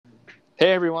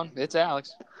Hey everyone, it's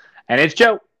Alex. And it's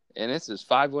Joe. And this is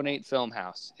 518 Film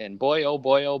House. And boy, oh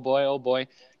boy, oh boy, oh boy,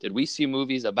 did we see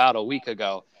movies about a week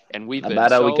ago. And we've been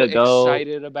About a week so ago.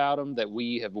 excited about them that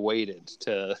we have waited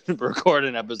to record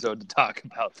an episode to talk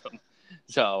about them.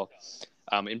 So,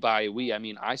 and by we, I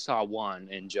mean I saw one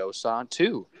and Joe saw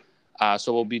two.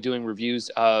 So we'll be doing reviews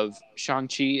of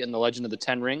Shang-Chi and the Legend of the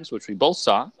Ten Rings, which we both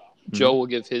saw. Mm-hmm. Joe will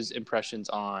give his impressions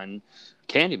on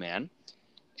Candyman.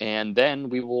 And then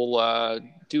we will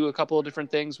do a couple of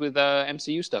different things with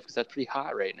MCU stuff because that's pretty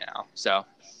hot right now. So,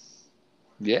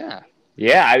 yeah.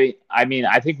 Yeah, I mean,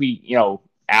 I think we,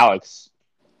 Alex,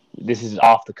 this is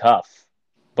off the cuff,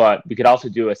 but we could also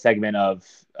do a segment of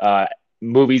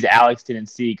movies Alex didn't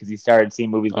see because he started seeing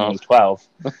movies when he was 12.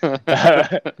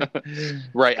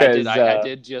 Right, I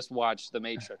did just watch The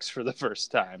Matrix for the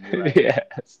first time. Right.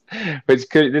 Yes,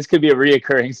 this could be a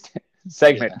reoccurring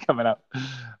segment coming up.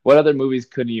 What other movies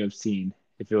couldn't you have seen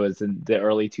if it was in the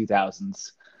early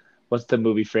 2000s? What's the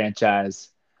movie franchise?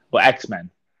 Well,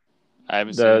 X-Men. I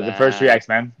haven't seen that. The first three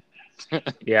X-Men.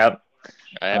 Yep.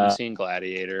 I haven't seen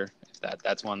Gladiator.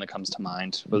 That's one that comes to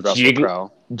mind with Russell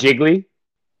Crowe. Jiggly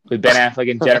with Ben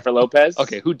Affleck and Jennifer Lopez.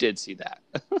 Okay, who did see that?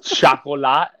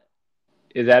 Chocolat.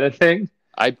 Is that a thing?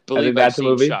 I believe I've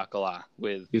seen Chocolat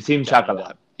with. You've seen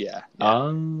Chocolat? Yeah.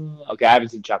 Oh, okay. I haven't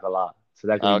seen Chocolat. So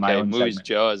that could be my own movies segment.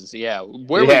 Joe's. Yeah.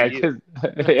 Where were you?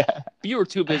 Yeah. You were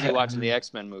too busy watching the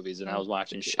X-Men movies, and I was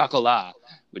watching Chocolat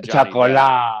with Johnny. Chocolat.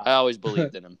 I always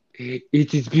believed in him.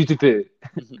 It is beautiful.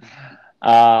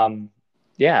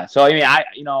 Yeah. So I mean,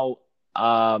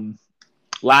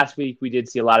 last week we did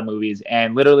see a lot of movies,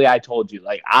 and literally I told you,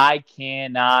 like, I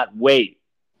cannot wait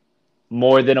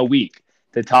more than a week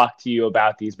to talk to you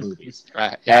about these movies.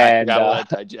 Right. Yeah. I gotta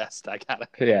let it digest. I gotta.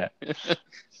 Yeah.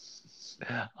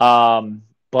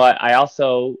 But I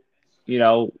also,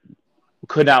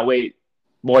 could not wait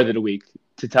more than a week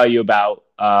to tell you about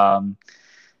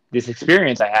this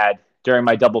experience I had during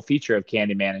my double feature of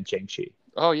Candyman and Shang-Chi.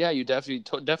 Oh yeah, you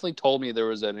definitely told me there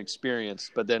was an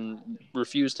experience, but then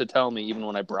refused to tell me even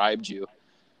when I bribed you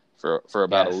for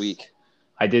about a week.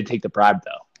 I did take the bribe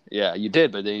though. Yeah, you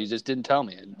did, but then you just didn't tell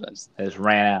me. I just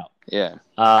ran out. Yeah.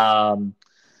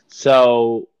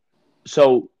 So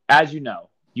as you know,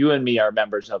 you and me are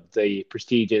members of the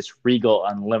prestigious Regal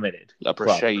Unlimited Club,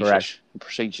 correct?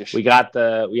 Prestigious. We have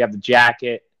the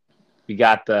jacket, we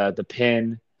got the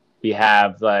pin, we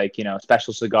have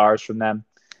special cigars from them.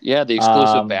 Yeah, the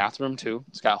exclusive bathroom too.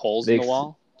 It's got holes in the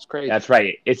wall. It's crazy. That's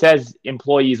right. It says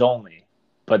employees only,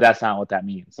 but that's not what that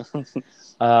means.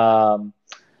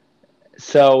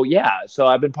 So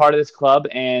I've been part of this club,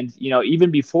 and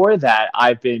even before that,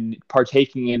 I've been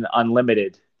partaking in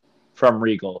Unlimited from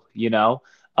Regal.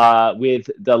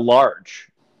 With the large,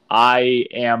 I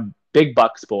am big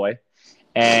bucks boy,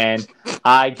 and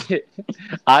I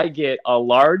get a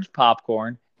large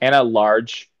popcorn and a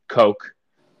large Coke,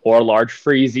 or a large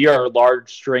Freezy, or a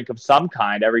large drink of some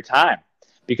kind every time,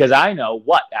 because I know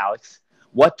what, Alex.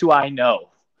 What do I know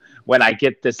when I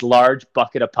get this large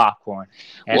bucket of popcorn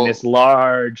and this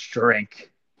large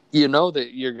drink? You know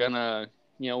that you're gonna,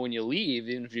 when you leave,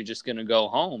 even if you're just gonna go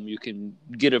home, you can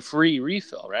get a free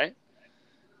refill, right?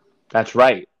 That's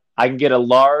right. I can get a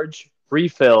large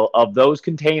refill of those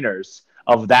containers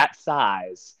of that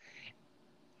size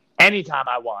anytime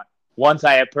I want, once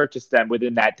I have purchased them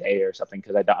within that day or something,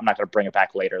 because I'm not going to bring it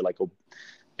back later. That's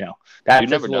You've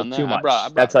never done that? Too much. I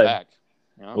brought it back.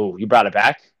 Oh, you brought it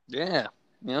back? Yeah.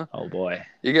 Yeah. Oh boy.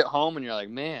 You get home and you're like,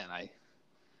 man, I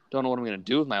don't know what I'm going to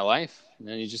do with my life. And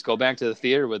then you just go back to the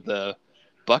theater with the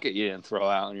bucket you didn't throw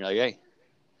out, and you're like, hey,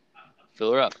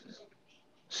 fill her up.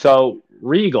 So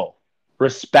Regal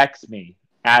respects me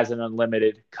as an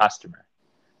Unlimited customer.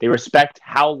 They respect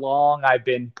how long I've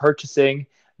been purchasing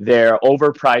their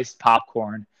overpriced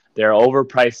popcorn, their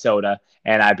overpriced soda,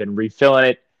 and I've been refilling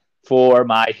it for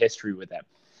my history with them.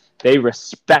 They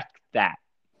respect that.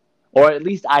 Or at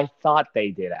least I thought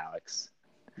they did, Alex.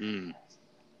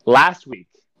 Last week,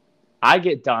 I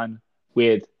get done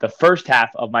with the first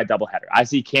half of my doubleheader. I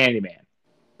see Candyman.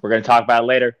 We're going to talk about it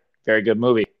later. Very good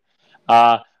movie.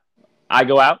 I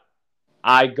go out.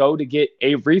 I go to get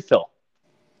a refill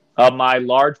of my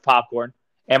large popcorn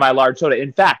and my large soda.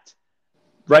 In fact,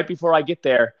 right before I get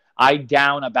there, I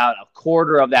down about a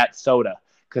quarter of that soda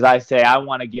because I say I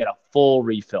want to get a full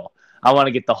refill. I want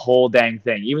to get the whole dang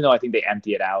thing, even though I think they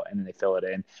empty it out and then they fill it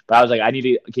in. But I was like, I need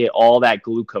to get all that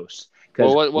glucose.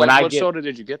 What soda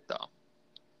did you get, though?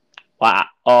 I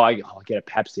get a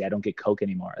Pepsi. I don't get Coke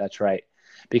anymore. That's right.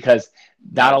 Because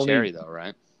not only cherry, though,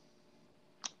 right?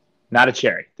 Not a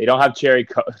cherry. They don't have cherry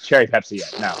Pepsi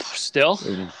yet. No. Still?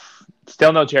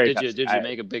 Still no cherry Pepsi. Did you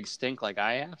make a big stink like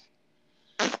I have?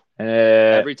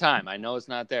 Every time. I know it's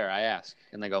not there. I ask.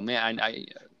 And they go, man, I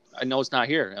know it's not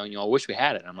here. I wish we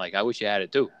had it. I'm like, I wish you had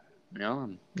it too.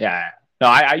 Yeah. No,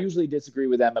 I usually disagree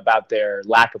with them about their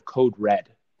lack of Code Red.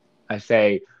 I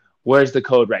say, where's the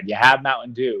Code Red? You have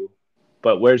Mountain Dew,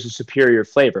 but where's the superior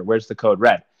flavor? Where's the Code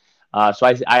Red? So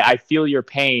I feel your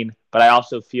pain, but I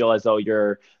also feel as though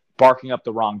you're barking up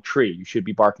the wrong tree. You should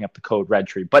be barking up the Code Red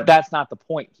tree. But that's not the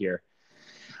point here.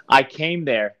 I came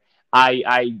there.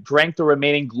 I drank the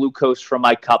remaining glucose from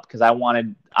my cup because I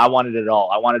wanted it all.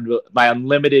 I wanted my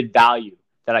unlimited value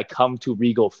that I come to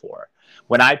Regal for.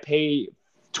 When I pay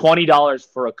 $20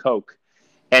 for a Coke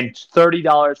and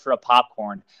 $30 for a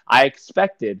popcorn, I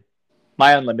expected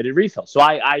my unlimited refill. So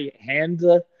I hand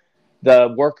the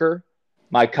worker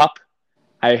my cup.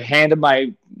 I hand him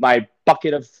my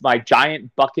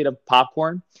giant bucket of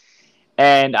popcorn,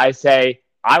 and I say,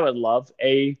 I would love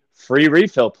a free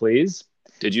refill, please.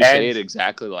 Did you say it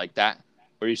exactly like that?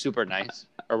 Were you super nice?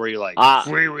 Or were you like,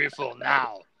 free refill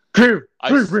now? Free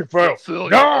refill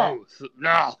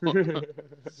now.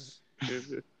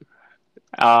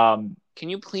 Can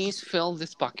you please fill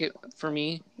this bucket for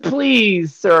me?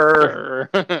 Please, sir.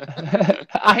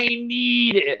 I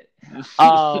need it.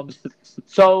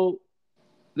 So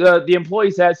the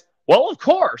employee says, well, of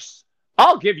course,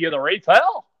 I'll give you the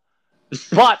refill.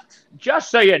 But just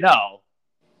so you know,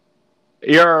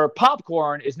 your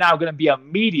popcorn is now going to be a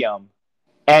medium,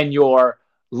 and your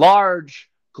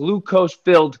large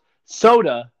glucose-filled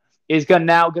soda is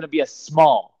now going to be a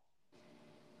small.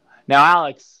 Now,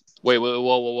 Alex. Wait,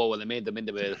 whoa. They made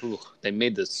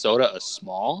the soda a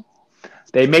small?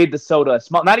 They made the soda a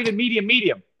small. Not even medium.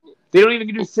 They don't even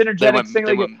do synergetic thing.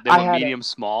 They went medium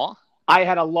small? I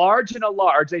had a large and a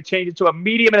large. They changed it to a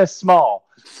medium and a small.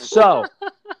 So,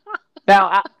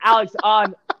 now, Alex,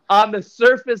 on the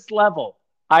surface level,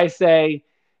 I say,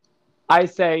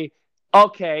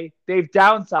 okay, they've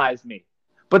downsized me.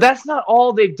 But that's not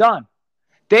all they've done.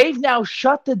 They've now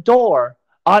shut the door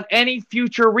on any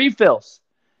future refills.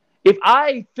 If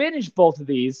I finish both of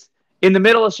these in the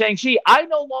middle of Shang-Chi, I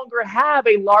no longer have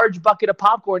a large bucket of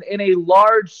popcorn and a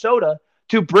large soda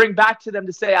to bring back to them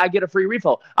to say I get a free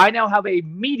refill. I now have a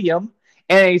medium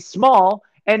and a small,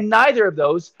 and neither of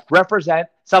those represent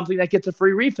something that gets a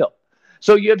free refill.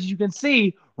 So as you can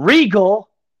see, Regal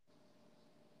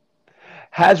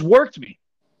has worked me.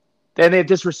 And they've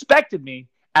disrespected me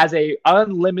as a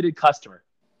unlimited customer.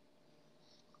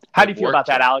 How do you feel about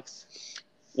that, Alex?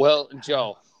 Well,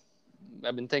 Joe,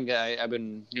 I've been thinking. I've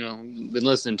been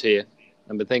listening to you.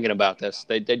 I've been thinking about this.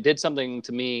 They did something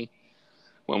to me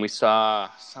when we saw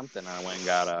something. I went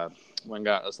and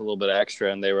got us a little bit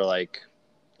extra, and they were like,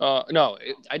 no,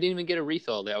 I didn't even get a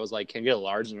refill. I was like, can I get a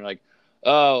large? And they're like,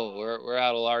 oh, we're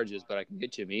out of larges, but I can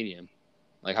get you a medium.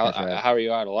 Like, how are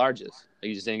you out of larges? Like,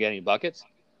 you just didn't get any buckets?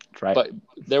 That's right. But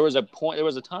there was a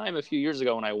time a few years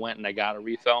ago when I went and I got a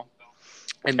refill,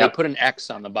 and they put an X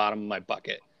on the bottom of my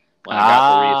bucket when I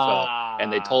got the refill.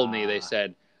 And they told me, they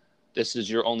said, this is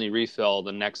your only refill.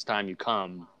 The next time you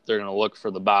come, they're going to look for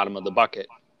the bottom of the bucket,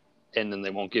 and then they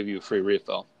won't give you a free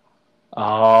refill.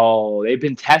 Oh, they've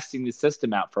been testing the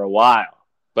system out for a while.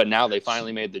 But now they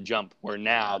finally made the jump where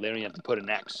now they don't even have to put an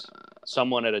X.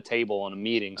 Someone at a table in a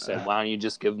meeting said, why don't you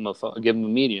just give them a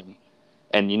medium?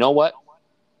 And you know what?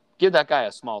 Give that guy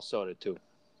a small soda too.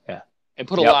 Yeah. And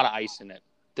put a lot of ice in it.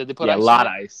 Did they put ice in it? Yeah, a lot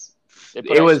of ice.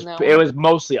 It was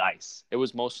mostly ice. It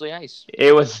was mostly ice.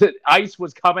 Ice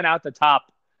was coming out the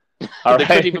top. They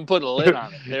couldn't even put a lid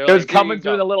on it. It was coming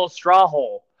through the little straw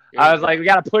hole. I was like, we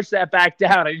got to push that back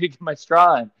down. I need to get my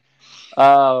straw in.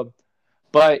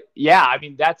 But yeah, I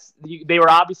mean, they were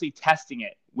obviously testing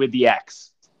it with the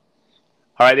X.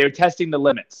 All right, they were testing the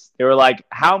limits. They were like,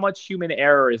 how much human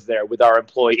error is there with our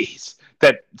employees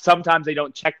that sometimes they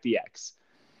don't check the X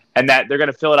and that they're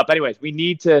going to fill it up anyways? We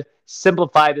need to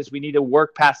simplify this. We need to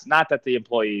work past, not that the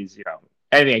employees,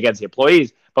 anything against the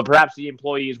employees, but perhaps the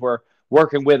employees were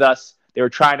working with us. They were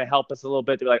trying to help us a little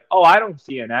bit. They were like, oh, I don't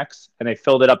see an X. And they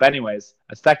filled it up anyways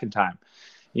a second time,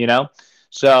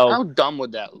 So how dumb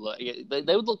would that look?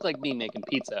 They would look like me making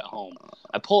pizza at home.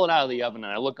 I pull it out of the oven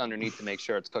and I look underneath to make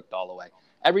sure it's cooked all the way.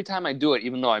 Every time I do it,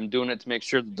 even though I'm doing it to make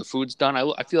sure that the food's done,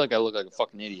 I feel like I look like a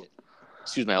fucking idiot.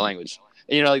 Excuse my language.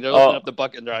 And, like they're looking up the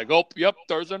bucket and they're like, oh, yep,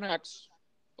 there's an X.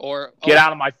 Or get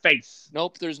out of my face.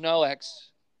 Nope, there's no X.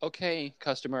 Okay,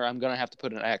 customer, I'm going to have to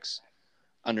put an X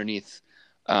underneath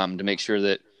to make sure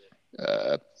that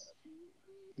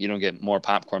you don't get more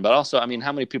popcorn. But also, I mean,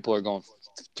 how many people are going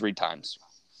 3 times?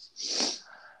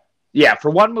 Yeah, for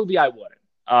one movie, I wouldn't.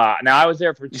 Now, I was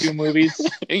there for 2 movies.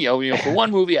 For one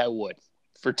movie, I would.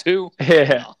 For 2?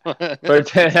 Yeah.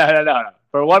 No.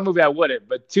 For one movie, I wouldn't,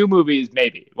 but two movies,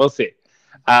 maybe. We'll see.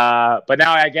 But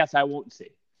now I guess I won't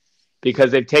see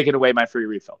because they've taken away my free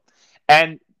refill.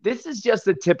 And this is just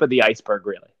the tip of the iceberg,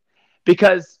 really.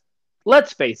 Because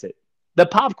let's face it, the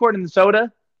popcorn and the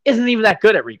soda isn't even that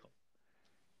good at Regal.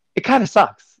 It kind of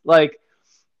sucks. Like,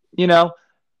 you know,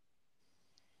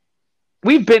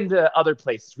 we've been to other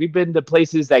places. We've been to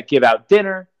places that give out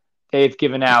dinner. They've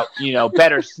given out, you know,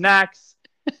 better snacks,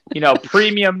 you know,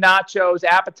 premium nachos,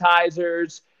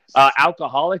 appetizers,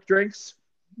 alcoholic drinks,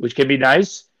 which can be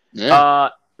nice. Yeah.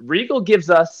 Regal gives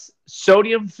us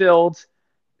sodium-filled,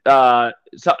 dry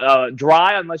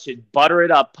unless you butter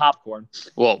it up popcorn.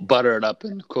 Well, butter it up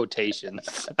in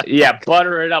quotations. Yeah,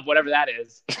 butter it up, whatever that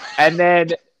is. And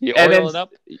then you oil it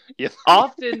up.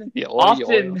 Often you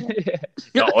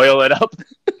oil it up.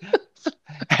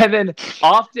 And then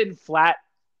often flat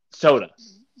soda.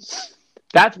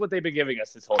 That's what they've been giving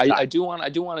us this whole time. I do want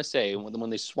to say when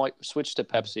they switched to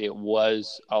Pepsi, it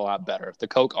was a lot better. The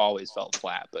Coke always felt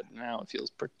flat, but now it feels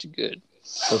pretty good.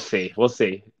 We'll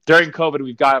see. During COVID,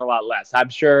 we've gotten a lot less. I'm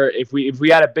sure if we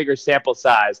had a bigger sample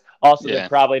size, also they're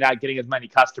probably not getting as many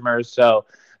customers. So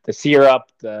the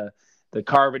syrup, the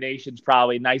carbonation's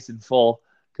probably nice and full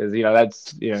because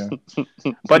that's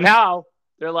But now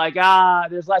they're like,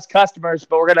 there's less customers,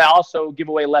 but we're gonna also give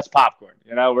away less popcorn.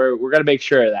 We're gonna make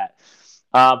sure of that.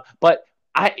 But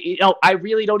I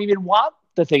really don't even want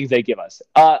the things they give us.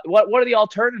 What are the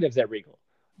alternatives at Regal?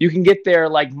 You can get their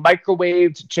like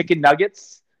microwaved chicken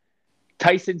nuggets,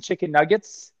 Tyson chicken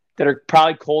nuggets that are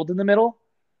probably cold in the middle.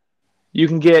 You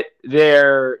can get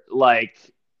their like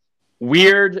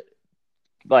weird,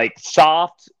 like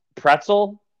soft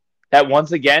pretzel that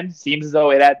once again seems as though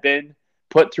it had been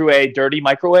put through a dirty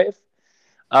microwave.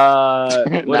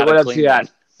 What else you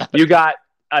got? You got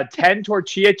 10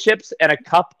 tortilla chips and a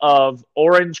cup of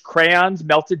orange crayons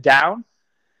melted down.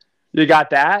 You got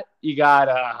that. You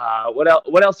got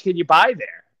what else can you buy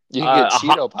there? You can get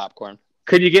Cheeto popcorn.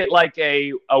 Could you get like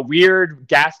a weird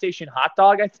gas station hot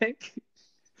dog, I think?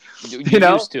 You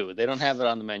used to. They don't have it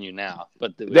on the menu now,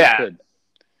 but they could.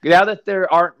 Now that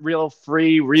there aren't real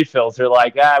free refills, they're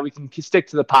like, we can stick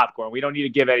to the popcorn. We don't need to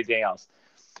give anything else.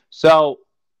 So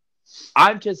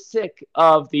I'm just sick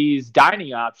of these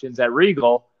dining options at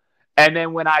Regal. And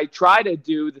then when I try to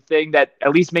do the thing that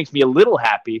at least makes me a little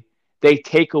happy, they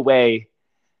take away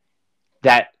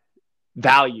that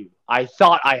value I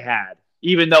thought I had,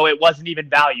 even though it wasn't even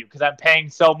value because I'm paying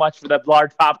so much for the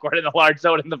large popcorn and the large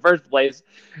soda in the first place.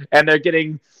 And they're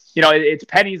getting, it's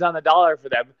pennies on the dollar for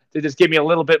them to just give me a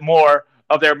little bit more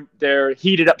of their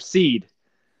heated up seed,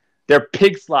 their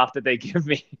pig slop that they give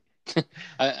me.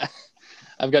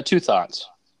 I've got two thoughts.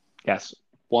 Yes.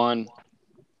 One,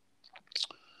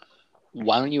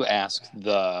 why don't you ask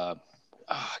because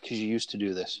you used to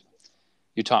do this.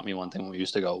 You taught me one thing when we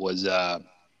used to go was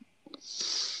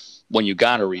when you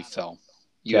got a refill,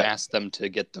 you asked them to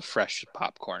get the fresh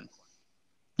popcorn.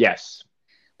 Yes.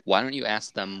 Why don't you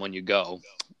ask them when you go?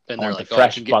 And they're like,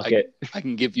 fresh bucket. I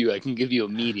can give you a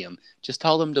medium. Just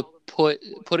tell them to put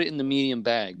it in the medium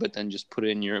bag, but then just put it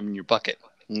in your bucket,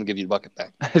 and they'll give you the bucket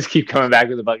back. Just keep coming back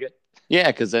with the bucket. Yeah,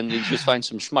 because then you just find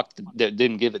some schmuck that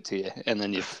didn't give it to you, and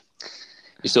then you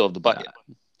still have the bucket.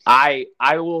 I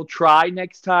will try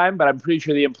next time, but I'm pretty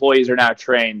sure the employees are now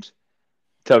trained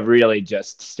to really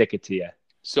just stick it to you.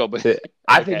 So, but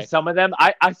I think some of them,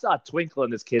 I saw a twinkle in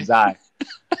this kid's eye.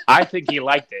 I think he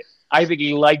liked it. I think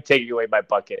he liked taking away my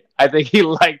bucket. I think he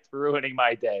liked ruining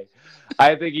my day.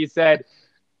 I think he said,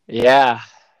 "Yeah,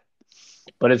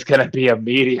 but it's gonna be a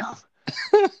medium."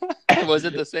 Was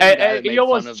it the same guy that he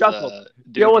almost chuckled.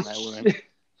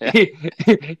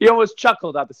 He almost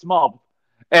chuckled at the small,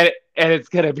 and it's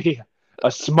gonna be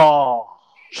a small.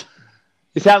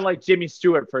 It sounded like Jimmy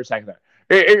Stewart for a second there.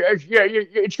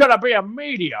 It's gonna be a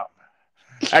medium,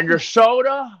 and your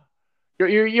soda.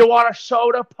 You want a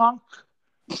soda, punk?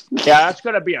 Yeah, that's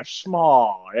gonna be a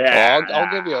small. Yeah,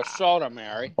 I'll give you a soda,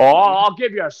 Mary. Oh, I'll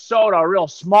give you a soda, a real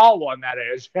small one, that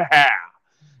is.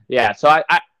 Yeah. So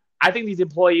I think these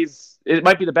employees, it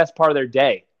might be the best part of their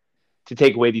day to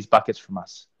take away these buckets from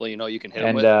us. Well, you can hit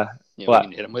them with. You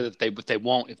can hit them with if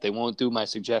they won't do my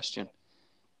suggestion.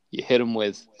 You hit them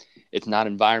with, it's not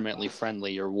environmentally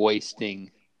friendly. You're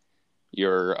wasting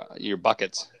your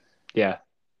buckets. Yeah.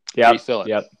 Yeah. Refill it.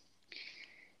 Yep.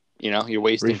 You're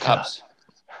wasting cups.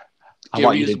 I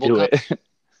want you to do it.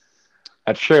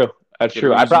 That's true. Don't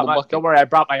worry, I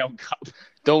brought my own cup.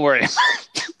 Don't worry.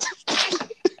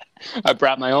 I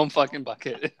brought my own fucking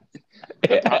bucket.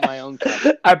 I brought my own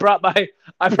cup. I brought my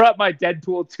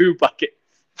Deadpool 2 bucket.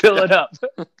 Fill it up.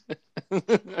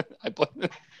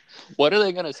 What are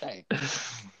they gonna say?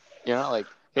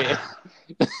 Hey,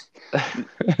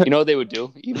 you know what they would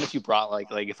do? Even if you brought like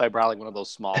if I brought like one of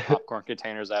those small popcorn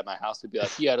containers at my house, they'd be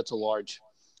like, "Yeah, that's a large,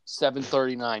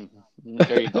 739.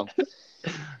 There you go.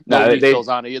 No refills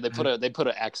on it. They put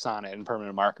an X on it and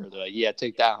permanent marker. They're like, yeah,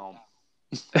 take that home.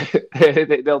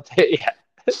 They'll take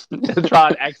They'll draw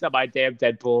an X on my damn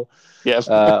Deadpool. Yeah.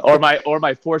 Or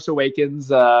my Force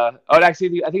Awakens.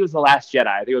 Actually, I think it was the Last Jedi.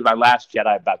 I think it was my Last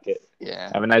Jedi bucket. Yeah.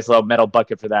 I have a nice little metal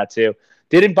bucket for that too.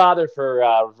 Didn't bother for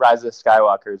Rise of the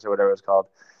Skywalkers or whatever it's called.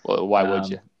 Well, why would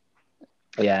you?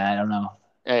 Yeah, I don't know.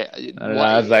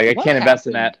 I was like, I can't invest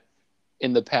in that.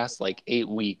 In the past 8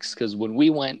 weeks, because when we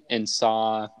went and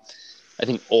saw, I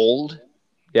think Old,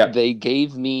 they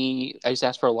gave me. I just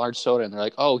asked for a large soda, and they're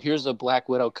like, "Oh, here's a Black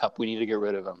Widow cup. We need to get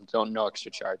rid of them. No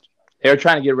extra charge." They were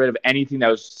trying to get rid of anything that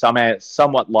was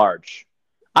somewhat large.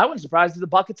 I wasn't surprised that the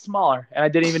bucket's smaller, and I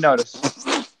didn't even notice.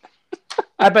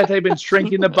 I bet they've been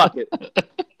shrinking the bucket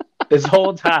this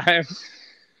whole time.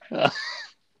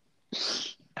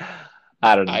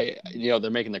 I don't know.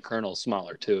 They're making the kernels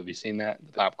smaller too. Have you seen that?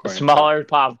 The popcorn. Smaller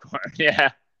popcorn,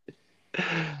 yeah.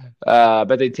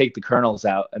 But they take the kernels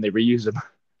out and they reuse them.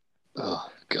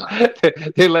 Oh God!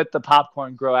 They let the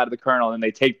popcorn grow out of the kernel, and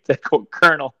they take the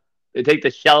kernel. They take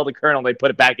the shell of the kernel. They put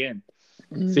it back in.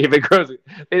 See if it grows.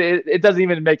 It doesn't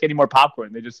even make any more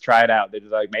popcorn. They just try it out. They're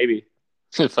just like, maybe.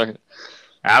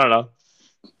 I don't know.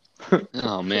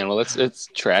 Oh man, well it's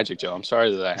tragic, Joe. I'm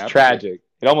sorry that happened. Tragic.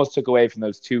 It almost took away from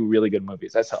those 2 really good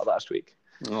movies I saw last week.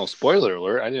 Oh, spoiler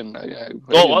alert! I didn't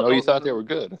know you thought they were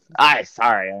good.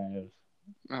 Sorry.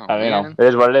 Man. It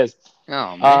is what it is.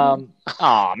 Oh man.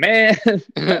 Oh man.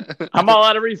 I'm all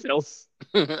out of refills.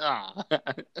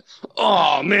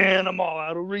 Oh man, I'm all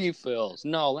out of refills.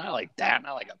 No, not like that.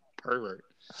 Not like a pervert.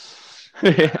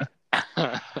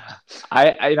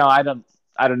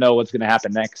 I don't know what's going to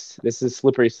happen next. This is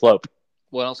slippery slope.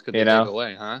 What else could they take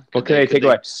away, huh? What could they take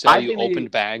away? Sell you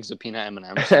opened bags of peanut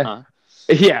M&Ms, huh?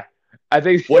 Yeah, I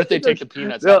think. What if they take the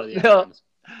peanuts out of the M&Ms?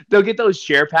 They'll get those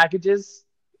share packages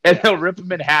and they'll rip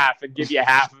them in half and give you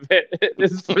half of it.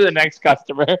 This is for the next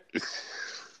customer.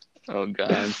 Oh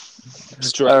God,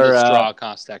 straw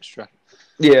costs extra.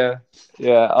 Yeah.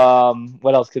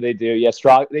 What else could they do? Yeah,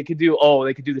 straw. They could do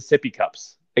the sippy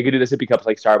cups. They could do the sippy cups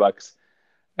like Starbucks.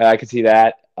 I could see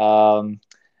that.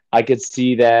 I could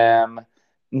see them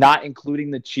not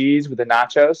including the cheese with the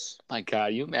nachos. My God,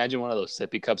 you imagine one of those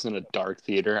sippy cups in a dark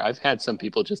theater? I've had some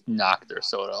people just knock their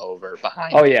soda over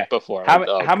behind. Oh yeah, before.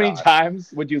 How many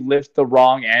times would you lift the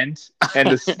wrong end and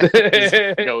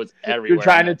it goes everywhere? You're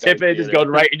trying to tip it, it just goes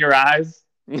right in your eyes.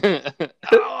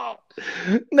 Oh,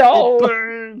 no, it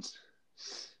burns.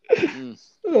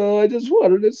 Oh, I just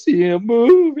wanted to see a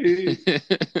movie.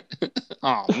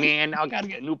 Oh man, now I gotta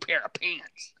get a new pair of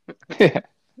pants.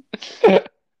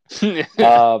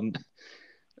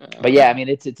 But yeah, I mean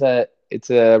it's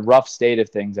a rough state of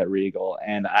things at Regal,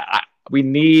 and we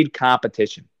need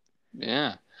competition.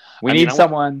 Yeah, we need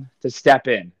someone to step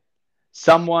in,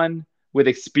 someone with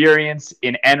experience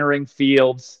in entering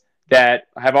fields that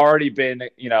have already been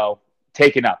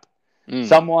taken up,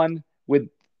 someone with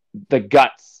the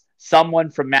guts, someone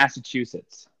from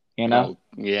Massachusetts. Yeah,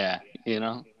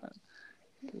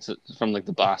 from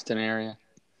the Boston area.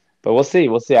 But we'll see.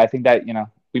 I think that,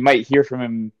 we might hear from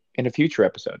him in a future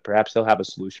episode. Perhaps he'll have a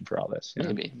solution for all this.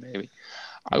 Maybe.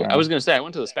 I was going to say, I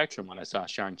went to the Spectrum when I saw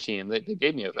Shang-Chi, and they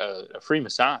gave me a free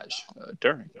massage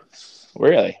during.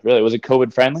 Really? Was it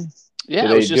COVID friendly? Yeah.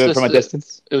 Did they do it from a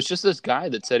distance? It was just this guy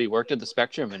that said he worked at the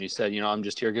Spectrum, and he said, I'm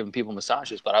just here giving people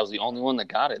massages, but I was the only one that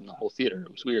got it in the whole theater.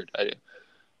 It was weird.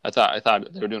 I thought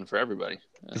they were doing it for everybody.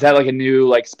 Is that like a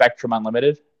new Spectrum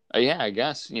Unlimited? Yeah, I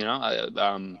guess.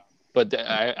 But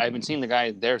I haven't seen the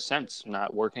guy there since,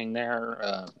 not working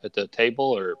there at the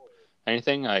table or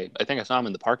anything. I think I saw him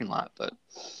in the parking lot, but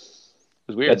it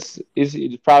was weird.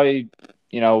 It's probably,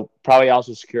 probably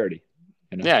also security.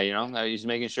 Yeah, he's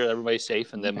making sure everybody's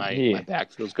safe and that my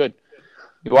back feels good.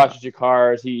 He watches your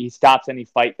cars. He stops any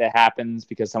fight that happens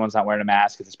because someone's not wearing a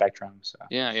mask at the Spectrum. So.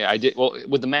 Yeah, I did. Well,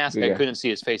 with the mask, I couldn't see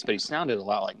his face, but he sounded a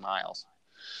lot like Miles.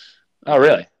 Oh,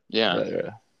 really?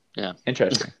 Yeah. Yeah.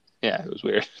 Interesting. Yeah, it was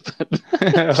weird.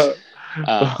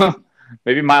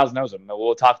 Maybe Miles knows him.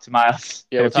 We'll talk to Miles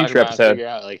in a future episode. Figure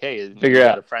out, hey, you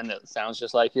got a friend that sounds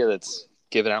just like you that's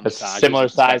giving out massages. Similar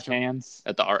sized hands.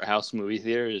 At the Art House movie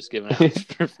theater, just giving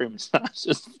out free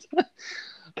massages.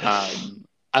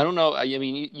 I don't know. I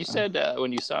mean, you said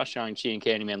when you saw Shang-Chi and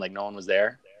Candyman, no one was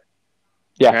there.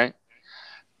 Yeah.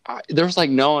 Right? There was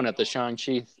no one at the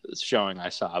Shang-Chi showing I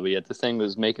saw, but yet the thing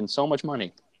was making so much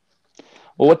money.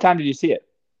 Well, what time did you see it?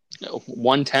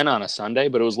 1:10 on a Sunday,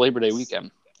 but it was Labor Day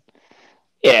weekend.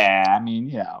 Yeah, I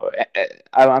mean,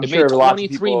 I'm It made sure lots of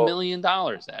 $23 million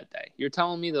that day. You're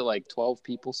telling me that like 12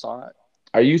 people saw it?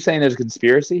 Are you saying there's a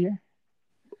conspiracy here?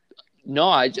 No,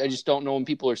 I just don't know when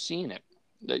people are seeing it.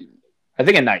 I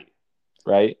think at night,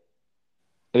 right?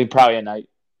 I think probably at night,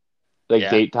 like Yeah.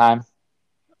 date time.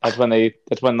 That's when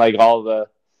like all the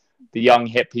young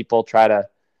hip people try to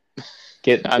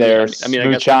get their I guess smooch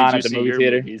when did on you at the see movie your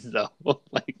theater. movies though?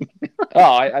 Like, Oh,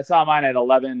 I saw mine at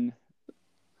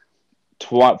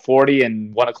 11:40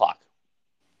 and 1 o'clock.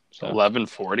 So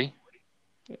 11:40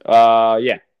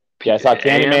 yeah. Yeah, I saw a.m.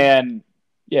 Candyman.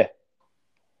 Yeah.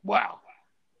 Wow.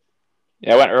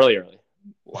 Yeah, I went early.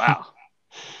 Wow.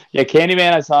 Yeah,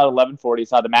 Candyman I saw at 11:40,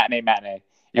 saw the matinee.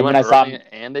 You And then went I saw early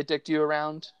and they dicked you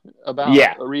around about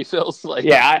yeah. refills. Like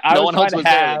Yeah, I no was one trying else to was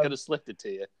there. They have could have slipped it to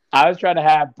you. I was trying to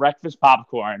have breakfast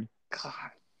popcorn. God.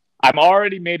 I'm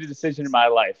already made a decision in my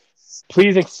life.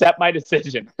 Please accept my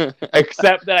decision.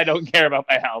 Accept that I don't care about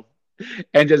my health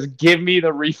and just give me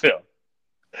the refill.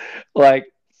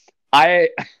 Like I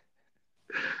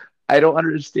I don't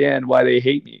understand why they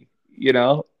hate me, you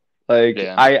know? Like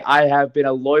Yeah. I have been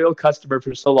a loyal customer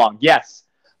for so long. Yes,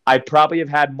 I probably have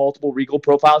had multiple Regal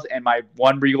profiles, and my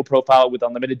one Regal profile with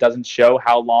Unlimited doesn't show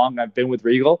how long I've been with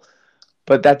Regal.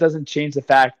 But that doesn't change the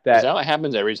fact Is that that what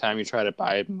happens every time you try to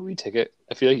buy a movie ticket?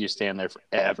 I feel like you stand there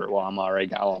forever while I'm already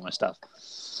got all my stuff.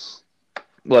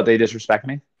 well, they disrespect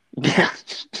me. Yeah.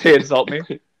 They insult me.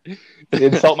 They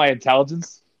insult my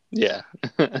intelligence. Yeah.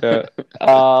 Uh,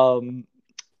 um,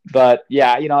 but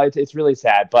yeah, it's really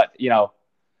sad. But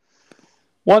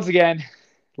once again,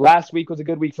 last week was a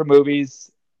good week for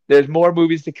movies. There's more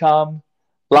movies to come.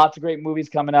 Lots of great movies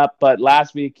coming up. But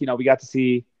last week, we got to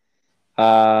see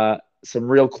some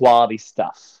real quality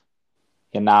stuff.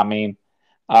 You know what I mean?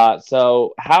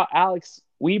 So how Alex,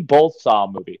 we both saw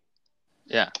a movie.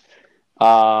 Yeah.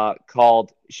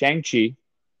 Called Shang-Chi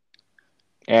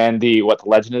and the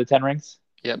Legend of the Ten Rings?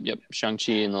 Yep.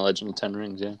 Shang-Chi and the Legend of the Ten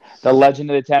Rings, yeah. The Legend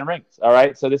of the Ten Rings. All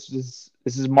right. So this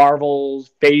is Marvel's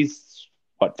phase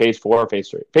 4 or phase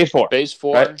 3? Phase 4. Phase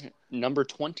 4, right? number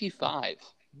 25.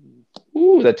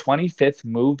 Ooh, the 25th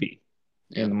movie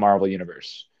in the Yeah. Marvel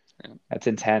universe. Yeah. That's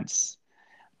intense.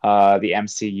 The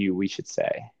MCU, we should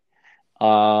say.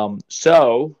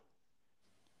 So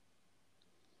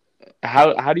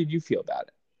how did you feel about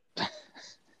it?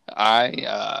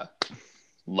 I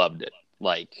loved it.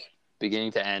 Like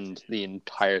beginning to end, the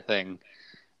entire thing.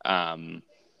 I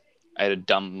had a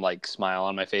dumb like smile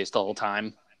on my face the whole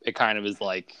time. It kind of is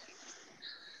like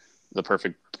the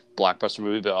perfect blockbuster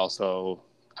movie, but also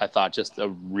I thought just a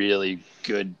really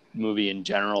good movie in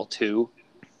general too.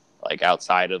 Like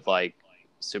outside of like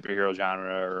superhero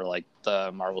genre or like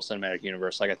the Marvel Cinematic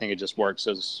Universe, like I think it just works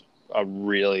as a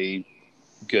really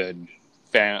good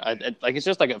like it's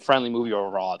just like a friendly movie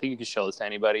overall. I think you could show this to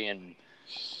anybody and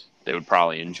they would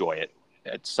probably enjoy it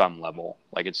at some level.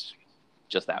 Like it's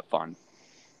just that fun.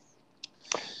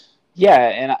 Yeah,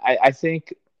 and I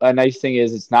think a nice thing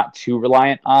is it's not too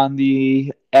reliant on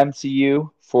the MCU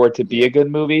for it to be a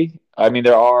good movie. I mean,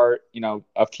 there are,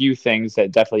 a few things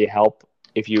that definitely help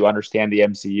if you understand the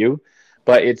MCU,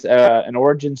 but it's an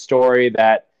origin story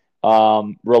that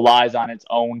relies on its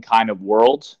own kind of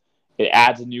world. It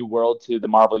adds a new world to the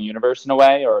Marvel universe in a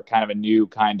way, or kind of a new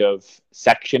kind of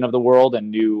section of the world, a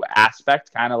new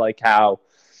aspect, kind of like how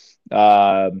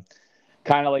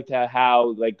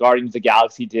like Guardians of the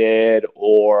Galaxy did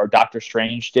or Doctor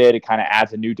Strange did. It kind of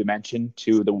adds a new dimension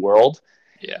to the world.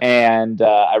 Yeah. And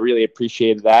I really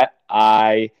appreciated that.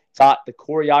 I thought the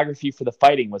choreography for the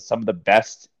fighting was some of the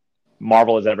best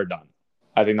Marvel has ever done.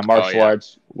 I think the martial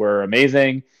arts were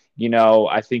amazing.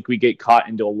 I think we get caught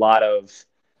into a lot of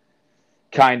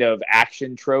kind of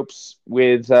action tropes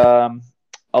with a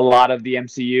lot of the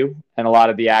MCU and a lot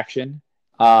of the action.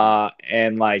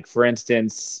 And like, for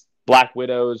instance, Black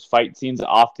Widow's fight scenes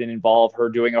often involve her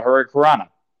doing a hurricanrana,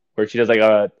 where she does like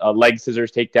a leg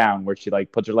scissors takedown, where she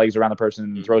like puts her legs around the person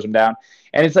and throws them down,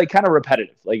 and it's like kind of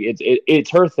repetitive. Like it's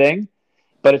her thing,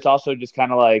 but it's also just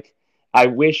kind of like I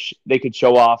wish they could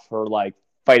show off her like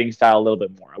fighting style a little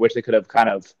bit more. I wish they could have kind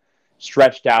of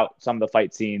stretched out some of the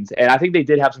fight scenes, and I think they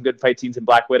did have some good fight scenes in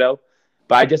Black Widow,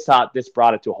 but I just thought this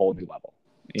brought it to a whole new level.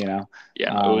 Yeah,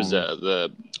 it was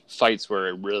the fights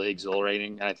were really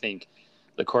exhilarating, and I think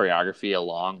the choreography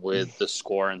along with the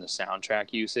score and the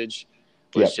soundtrack usage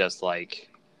was just like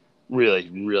really,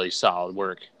 really solid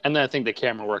work. And then I think the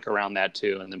camera work around that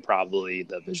too, and then probably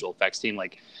the visual effects team.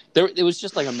 Like it was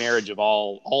just like a marriage of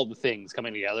all the things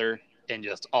coming together and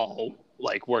just all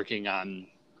like working on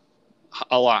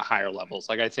a lot higher levels.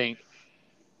 Like I think,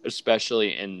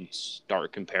 especially in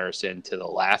stark comparison to the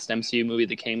last MCU movie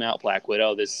that came out, Black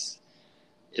Widow, this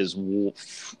is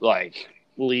like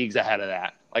leagues ahead of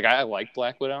that. Like I like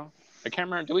Black Widow. I can't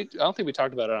remember. I don't think we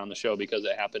talked about it on the show because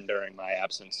it happened during my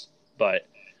absence. But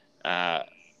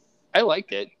I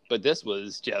liked it. But this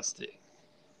was just.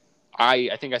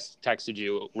 I think I texted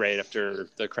you right after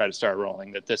the credits started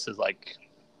rolling that this is like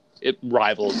it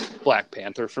rivals Black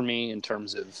Panther for me in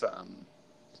terms of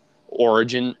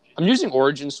origin. I'm using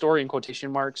origin story in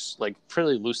quotation marks like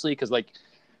fairly loosely because like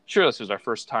sure this was our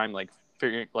first time like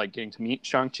figuring like getting to meet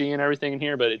Shang-Chi and everything in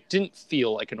here, but it didn't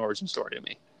feel like an origin story to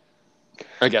me.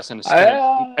 I guess in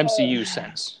an MCU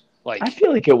sense. Like I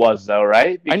feel like it was though,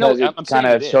 right? Because I know it kind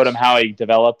of showed him how he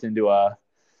developed into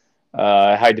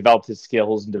how he developed his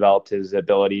skills and developed his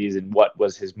abilities and what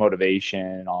was his motivation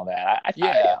and all that. I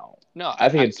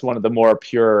think it's one of the more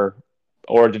pure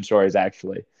origin stories,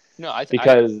 actually. No,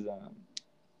 because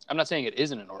I'm not saying it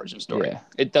isn't an origin story. Yeah.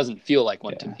 It doesn't feel like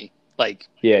one to me. Like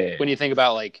when you think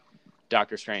about like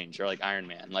Doctor Strange or like Iron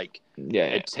Man, like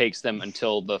it takes them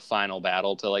until the final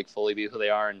battle to like fully be who they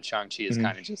are, and Shang-Chi is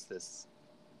kind of just this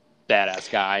badass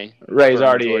guy. Right, he's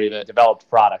already a developed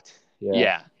product.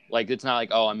 Yeah. Like, it's not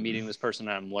like, oh, I'm meeting this person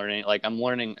and I'm learning. Like, I'm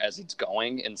learning as it's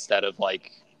going instead of,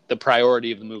 like, the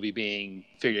priority of the movie being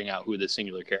figuring out who the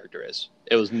singular character is.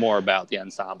 It was more about the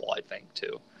ensemble, I think,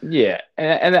 too. Yeah,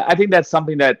 and I think that's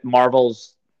something that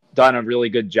Marvel's done a really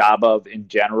good job of in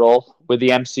general with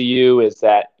the MCU is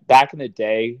that back in the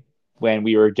day when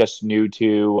we were just new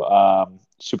to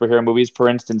superhero movies, for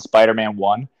instance, Spider-Man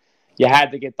 1, you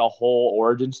had to get the whole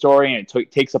origin story, and it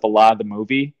takes up a lot of the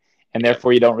movie. And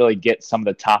therefore, you don't really get some of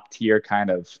the top tier kind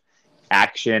of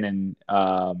action and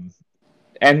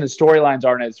the storylines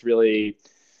aren't as really,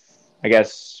 I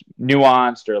guess,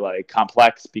 nuanced or like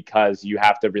complex because you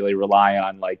have to really rely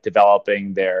on like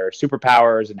developing their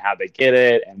superpowers and how they get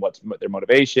it and what's their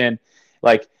motivation.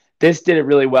 Like this did it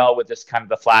really well with this kind of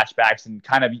the flashbacks and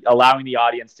kind of allowing the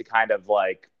audience to kind of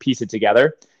like piece it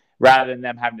together rather than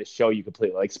them having to show you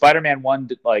completely. Like Spider-Man 1,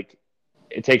 like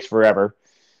it takes forever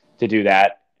to do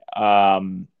that.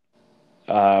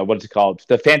 What is it called?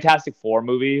 The Fantastic Four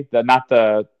movie, not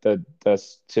the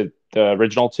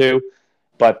original two,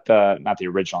 but not the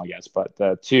original, I guess, but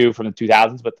the two from the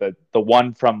 2000s, but the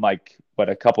one from like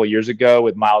a couple of years ago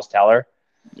with Miles Teller.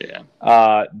 Yeah.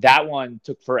 That one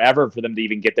took forever for them to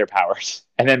even get their powers,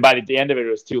 and then by the end of it, it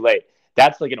was too late.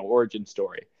 That's like an origin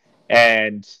story,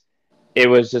 and it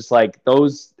was just like that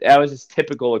was just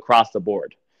typical across the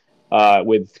board.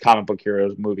 With comic book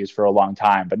heroes movies for a long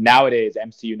time. But nowadays,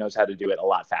 MCU knows how to do it a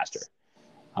lot faster.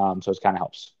 So it kind of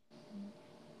helps.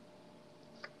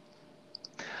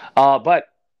 But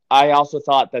I also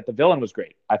thought that the villain was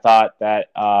great. I thought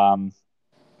that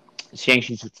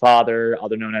Shang-Chi's father,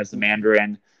 other known as the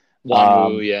Mandarin,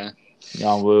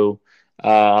 Yang Wu,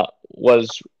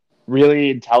 was really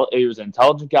intelligent. He was an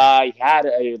intelligent guy. He had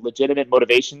a legitimate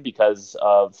motivation because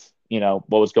of, what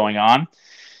was going on.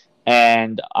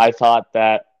 And I thought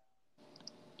that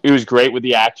it was great with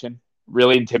the action,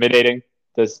 really intimidating.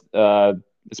 This,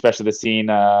 especially the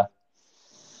scene in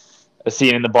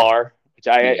the bar. Which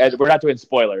we're not doing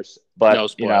spoilers, but no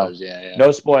spoilers,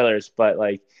 no spoilers. But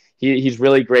like he's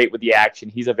really great with the action.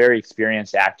 He's a very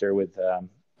experienced actor with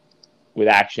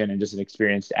action and just an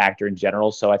experienced actor in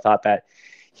general. So I thought that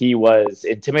he was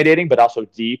intimidating, but also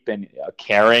deep and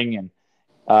caring and.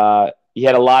 He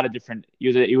had a lot of different. He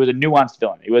was a nuanced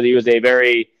villain. He was a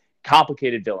very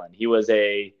complicated villain. He was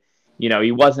he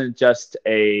wasn't just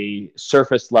a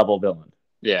surface level villain.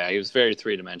 Yeah, he was very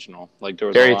three-dimensional. Like there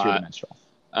was very a lot, three-dimensional.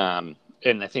 And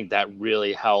I think that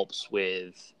really helps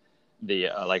with the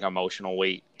like emotional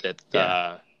weight that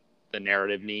the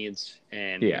narrative needs,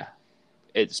 and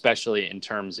especially in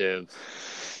terms of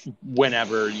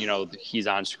whenever he's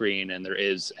on screen and there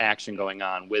is action going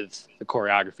on with the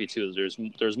choreography too. There's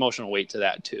emotional weight to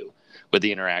that too, with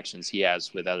the interactions he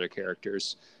has with other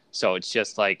characters. So it's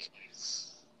just like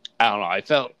I don't know. I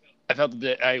felt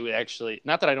that I would actually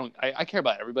not that I care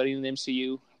about everybody in the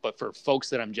MCU, but for folks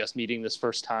that I'm just meeting this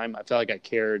first time, I felt like I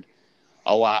cared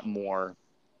a lot more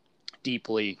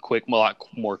deeply, a lot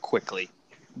more quickly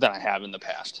than I have in the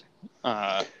past.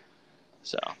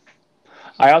 So.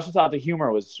 I also thought the humor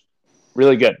was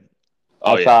really good.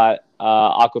 I thought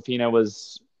Awkwafina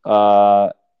was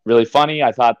really funny.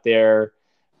 I thought their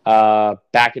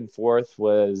back and forth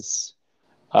was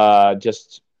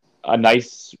just a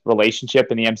nice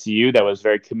relationship in the MCU that was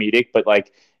very comedic, but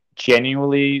like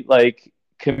genuinely like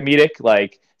comedic,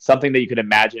 like something that you could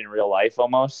imagine in real life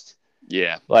almost.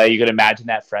 Yeah. Like you could imagine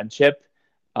that friendship.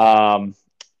 And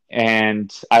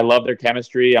I love their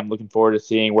chemistry. I'm looking forward to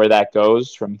seeing where that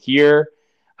goes from here.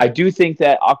 I do think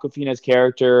that Awkwafina's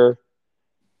character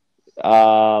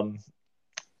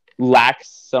lacks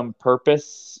some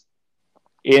purpose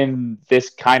in this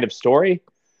kind of story.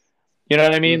 You know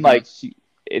what I mean? Mm-hmm. Like,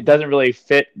 it doesn't really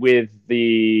fit with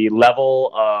the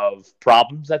level of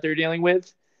problems that they're dealing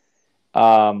with,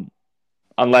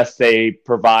 unless they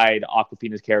provide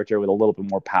Awkwafina's character with a little bit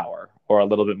more power or a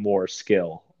little bit more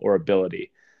skill or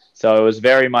ability. So it was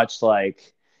very much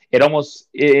like, it almost,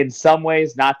 in some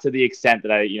ways, not to the extent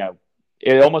that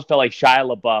it almost felt like Shia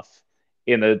LaBeouf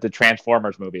in the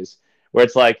Transformers movies, where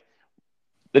it's like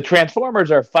the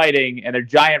Transformers are fighting and they're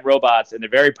giant robots and they're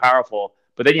very powerful,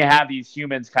 but then you have these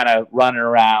humans kind of running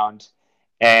around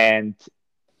and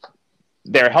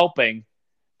they're helping,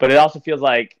 but it also feels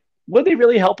like, would they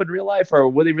really help in real life, or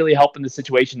would they really help in the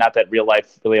situation? Not that real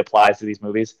life really applies to these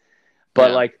movies,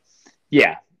 but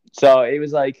yeah. So it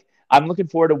was like, I'm looking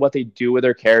forward to what they do with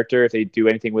her character, if they do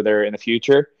anything with her in the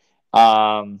future.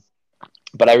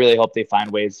 But I really hope they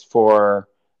find ways for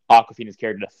Awkwafina's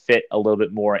character to fit a little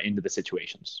bit more into the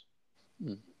situations.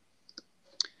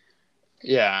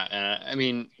 Yeah, I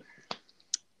mean,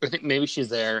 I think maybe she's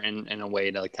there in a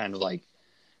way to kind of like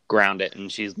ground it, and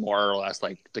she's more or less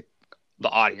like the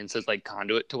audience is like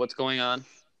conduit to what's going on.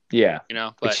 Yeah,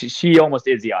 but like she almost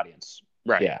is the audience,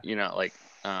 right? Yeah, like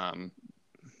I'm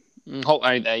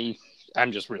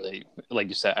just really, like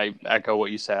you said, I echo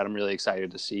what you said. I'm really excited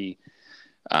to see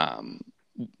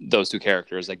those two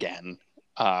characters again,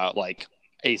 like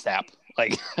ASAP.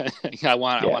 Like I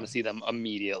want to see them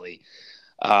immediately.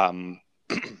 And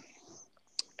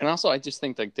also, I just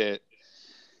think like that,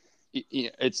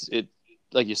 it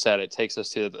like you said, it takes us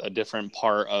to a different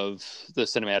part of the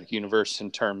cinematic universe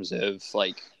in terms of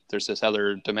like there's this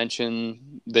other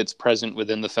dimension that's present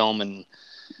within the film, and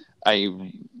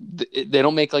they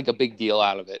don't make like a big deal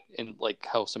out of it, in like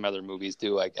how some other movies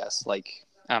do, I guess. Like,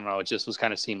 I don't know, it just was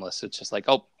kind of seamless. It's just like,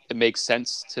 oh, it makes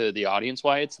sense to the audience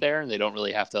why it's there, and they don't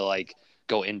really have to like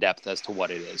go in depth as to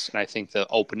what it is. And I think the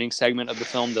opening segment of the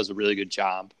film does a really good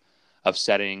job of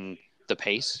setting the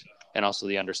pace and also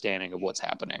the understanding of what's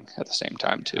happening at the same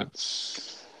time too.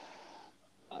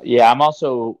 Yeah, I'm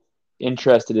also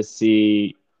interested to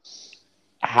see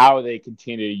how they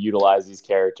continue to utilize these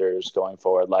characters going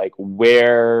forward. Like,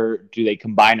 where do they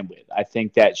combine them with? I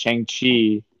think that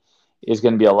Shang-Chi is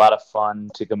going to be a lot of fun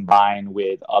to combine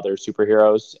with other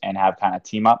superheroes and have kind of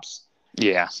team ups.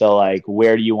 Yeah. So, like,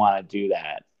 where do you want to do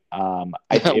that?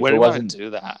 Where do you want to do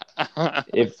that?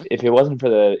 if it wasn't for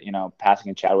the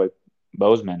passing of Chadwick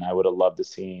Boseman, I would have loved to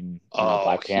seen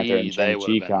Black Panther and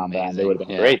Shang-Chi combat. They would have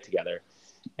been great together.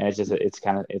 And it's just it's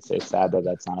sad that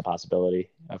that's not a possibility,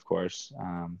 of course.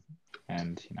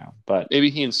 But maybe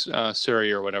he and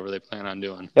Suri or whatever they plan on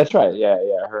doing. That's right. Yeah.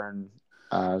 Her and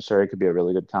Suri could be a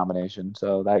really good combination.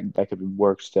 So that could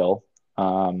work still.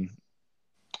 And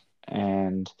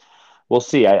we'll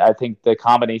see. I think the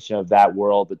combination of that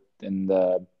world and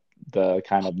the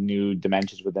kind of new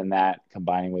dimensions within that,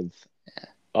 combining with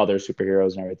other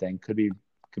superheroes and everything, could be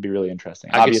really interesting.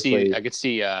 I could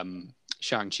see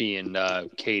Shang-Chi and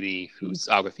Katie, who's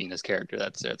Awkwafina's character,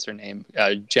 that's her name,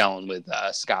 gelling with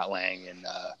Scott Lang and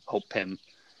Hope Pym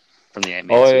from the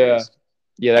Ant-Man series.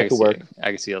 Yeah, that could work. I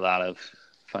could see a lot of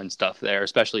fun stuff there,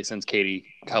 especially since Katie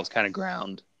helps kind of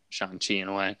ground Shang-Chi in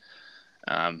a way.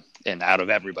 And out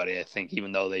of everybody, I think,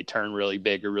 even though they turn really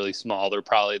big or really small, they're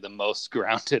probably the most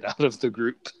grounded out of the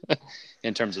group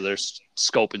in terms of their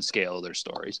scope and scale of their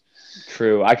stories.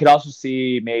 True. I could also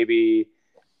see maybe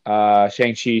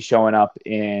Shang-Chi showing up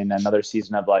in another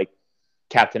season of like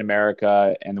Captain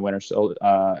America and the Winter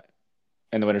Soldier.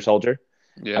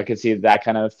 Yeah. I could see that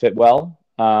kind of fit well.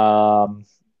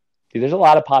 There's a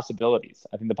lot of possibilities.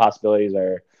 I think the possibilities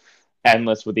are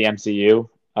endless with the MCU.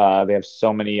 They have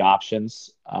so many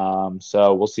options.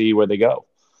 So we'll see where they go.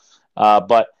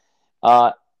 But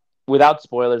without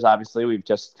spoilers, obviously, we've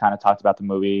just kind of talked about the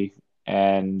movie.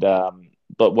 And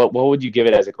but what would you give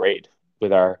it as a grade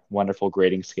with our wonderful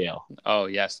grading scale? Oh,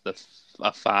 yes.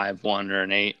 A 5, 1, or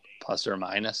an 8, plus or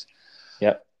minus.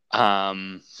 Yep.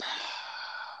 I'm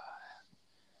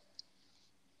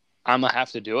going to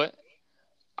have to do it.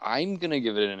 I'm going to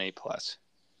give it an 8+.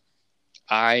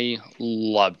 I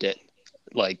loved it,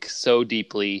 like, so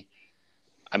deeply.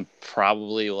 I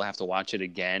probably will have to watch it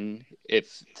again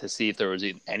to see if there was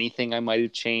anything I might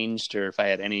have changed or if I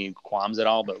had any qualms at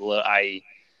all. But I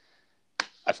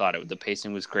thought the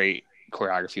pacing was great.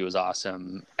 Choreography was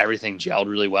awesome. Everything gelled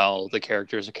really well. The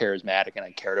characters are charismatic and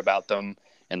I cared about them,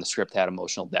 and the script had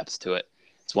emotional depth to it.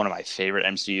 It's one of my favorite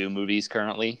MCU movies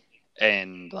currently,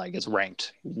 and like it's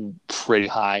ranked pretty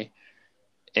high,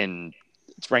 and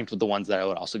it's ranked with the ones that I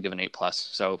would also give an 8+.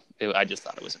 So I just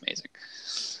thought it was amazing.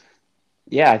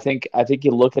 Yeah, I think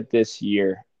you look at this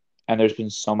year And there's been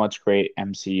so much great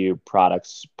MCU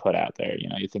products put out there. You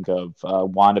know, you think of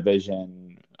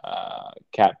WandaVision,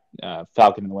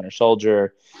 Falcon and the Winter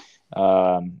Soldier,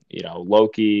 you know,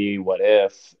 Loki, What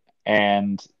If,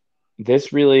 and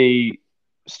this really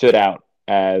stood out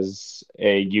as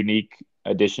a unique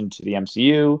addition to the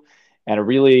MCU and a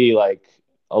really like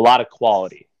a lot of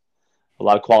quality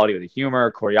with the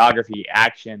humor, choreography,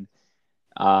 action.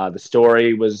 The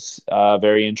story was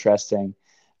very interesting.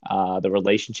 The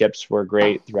relationships were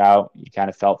great throughout. You kind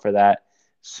of felt for that.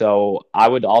 So I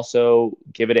would also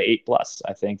give it an 8+.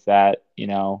 I think that, you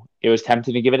know, it was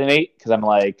tempting to give it an 8 because I'm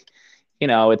like, you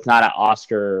know, it's not an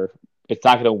Oscar. It's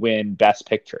not going to win Best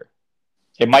Picture.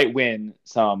 It might win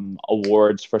some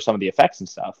awards for some of the effects and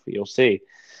stuff. You'll see.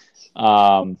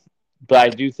 But I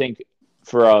do think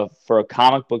for a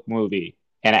comic book movie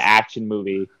and an action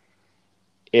movie,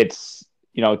 it's,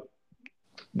 you know,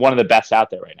 one of the best out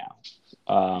there right now.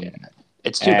 Yeah.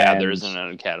 It's too bad there isn't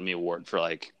an Academy Award for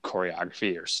like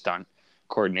choreography or stunt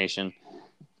coordination.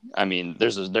 I mean,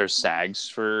 there's SAGs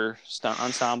for stunt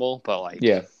ensemble, but like,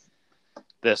 yeah,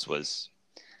 this was,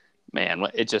 man,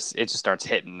 it just starts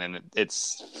hitting and it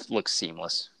looks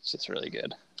seamless. It's just really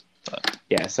good. But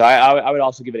yeah, so I would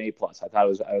also give it an 8+. I thought it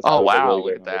was. Oh wow,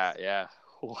 really look at that! Yeah,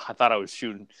 I thought I was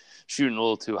shooting a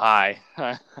little too high.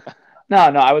 No,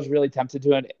 I was really tempted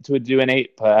to do an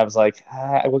 8, but I was like,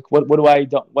 what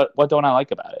don't I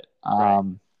like about it? Right.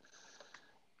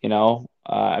 You know,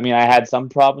 I mean, I had some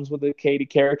problems with the Katie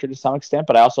character to some extent,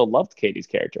 but I also loved Katie's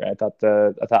character. I thought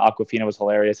Awkwafina was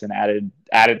hilarious and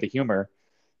added the humor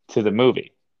to the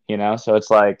movie. You know, so it's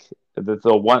like the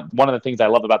one of the things I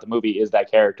love about the movie is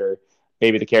that character.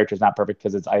 Maybe the character is not perfect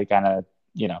because I kind of,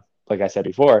 you know, like I said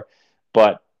before,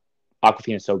 but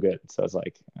Awkwafina is so good. So it's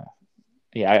like,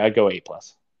 yeah, I'd go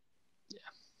 8+. Yeah.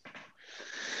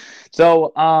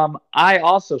 So I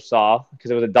also saw,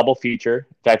 because it was a double feature.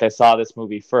 In fact, I saw this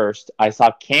movie first. I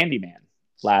saw Candyman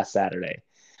last Saturday,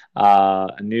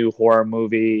 a new horror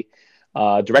movie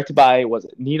directed by, was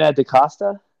it Nina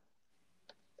DaCosta?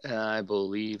 I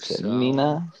believe so.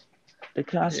 Nina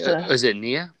DaCosta? Is it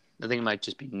Nia? I think it might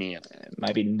just be Nia. It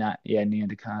might be not. Yeah, Nina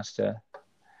DaCosta.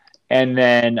 And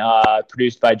then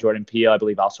produced by Jordan Peele, I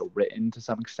believe also written to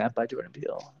some extent by Jordan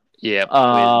Peele. Yeah,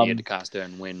 with Nia DaCosta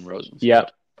and Wynn Rosenfeld.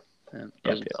 Yep.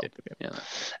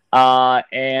 Yeah.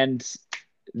 And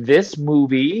this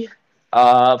movie,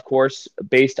 of course,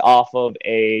 based off of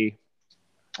a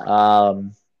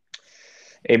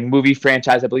movie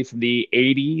franchise, I believe, from the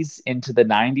 80s into the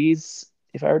 90s,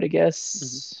 if I were to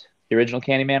guess. The original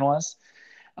Candyman was.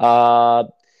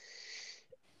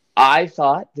 I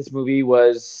thought this movie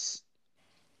was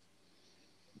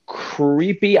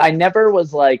creepy. I never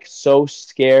was like so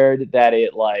scared that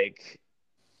it like,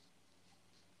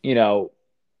 you know,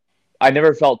 I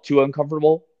never felt too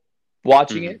uncomfortable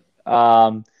watching it.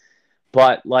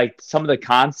 But like some of the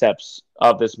concepts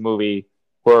of this movie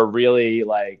were really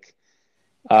like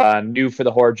new for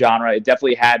the horror genre. It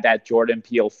definitely had that Jordan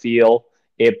Peele feel.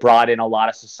 It brought in a lot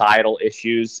of societal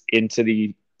issues into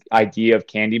the idea of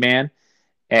Candyman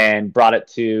and brought it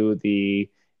to the,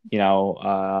 you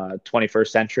know, 21st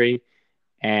century.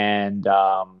 And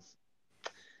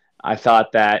I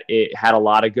thought that it had a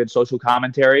lot of good social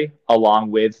commentary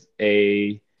along with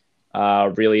a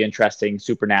really interesting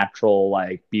supernatural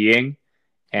like being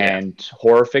and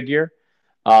horror figure.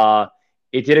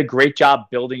 It did a great job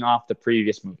building off the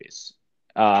previous movies.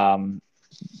 I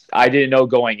didn't know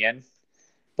going in,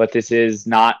 but this is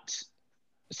not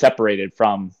separated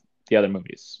from the other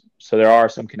movies. So there are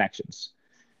some connections.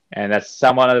 And that's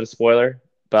somewhat of a spoiler,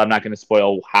 but I'm not going to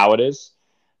spoil how it is.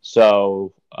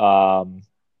 So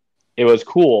it was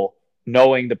cool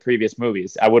knowing the previous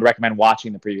movies. I would recommend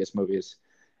watching the previous movies,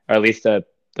 or at least the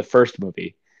first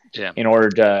movie, in order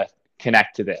to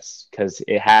connect to this, because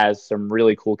it has some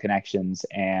really cool connections,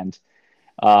 and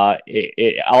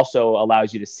it also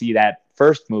allows you to see that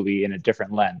first movie in a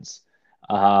different lens.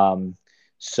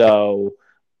 So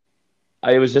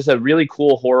it was just a really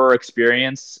cool horror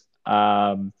experience.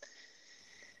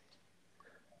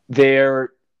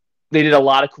 They did a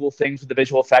lot of cool things with the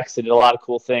visual effects. They did a lot of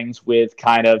cool things with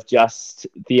kind of just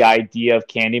the idea of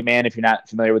Candyman. If you're not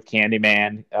familiar with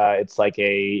Candyman, it's like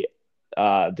a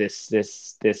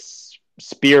this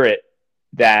spirit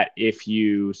that if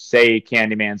you say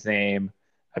Candyman's name,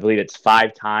 I believe it's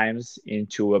 5 times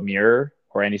into a mirror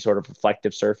or any sort of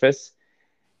reflective surface,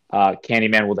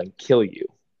 Candyman will then kill you,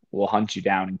 will hunt you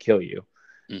down and kill you.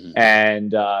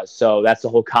 And so that's the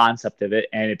whole concept of it.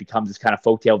 And it becomes this kind of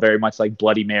folktale, very much like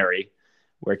Bloody Mary,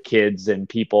 where kids and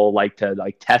people like to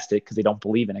like test it because they don't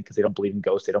believe in it, because they don't believe in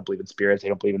ghosts, they don't believe in spirits, they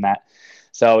don't believe in that.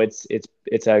 So it's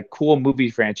a cool movie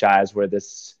franchise where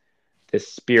this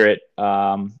spirit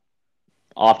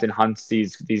often hunts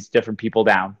these different people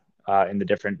down in the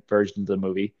different versions of the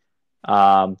movie.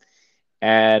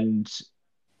 And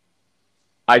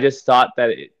I just thought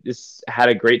that this had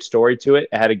a great story to it.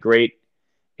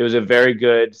 It was a very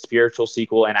good spiritual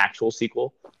sequel and actual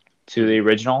sequel to the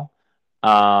original.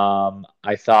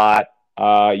 I thought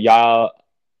Yahya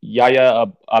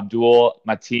Abdul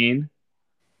Mateen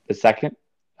the second,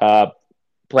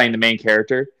 playing the main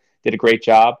character, did a great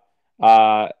job.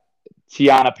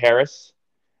 Tiana Paris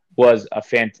was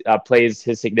plays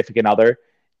his significant other,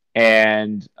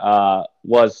 and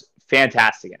was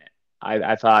fantastic in it.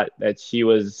 I thought that she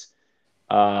was,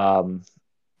 did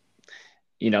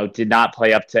not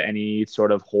play up to any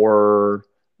sort of horror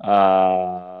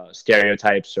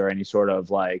stereotypes or any sort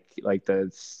of like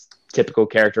the typical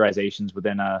characterizations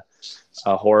within a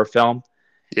horror film.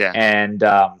 Yeah. And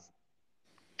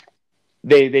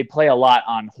they play a lot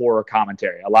on horror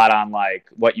commentary, a lot on like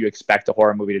what you expect a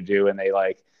horror movie to do, and they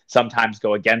like sometimes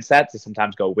go against that to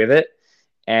sometimes go with it.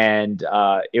 And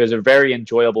it was a very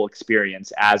enjoyable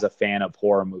experience as a fan of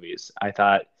horror movies. I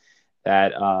thought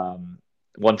that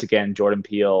once again, Jordan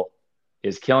Peele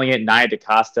is killing it. Nia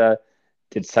DaCosta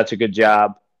did such a good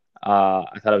job.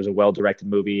 I thought it was a well-directed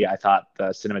movie. I thought the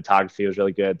cinematography was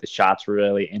really good. The shots were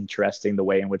really interesting, the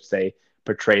way in which they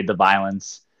portrayed the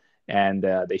violence. And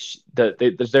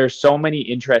there's so many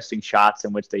interesting shots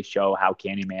in which they show how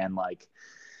Candyman like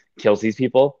kills these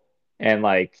people, and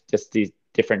like just these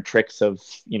different tricks of,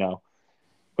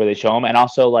 where they show them. And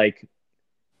also like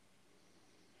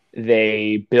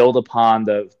they build upon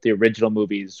the original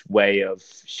movie's way of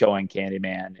showing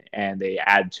Candyman, and they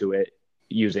add to it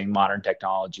using modern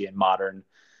technology and modern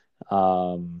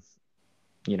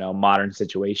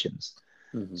situations.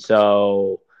 Mm-hmm.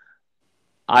 So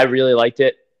I really liked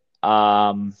it.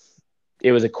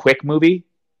 It was a quick movie.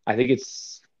 I think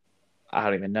I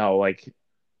don't even know. Like,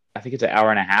 I think it's an hour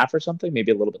and a half or something,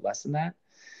 maybe a little bit less than that.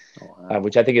 Oh, wow.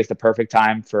 Which I think is the perfect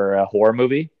time for a horror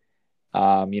movie.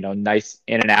 Nice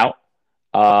in and out.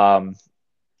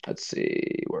 Let's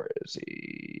see, where is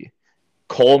he?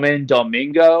 Coleman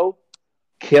Domingo,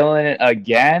 killing it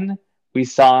again. We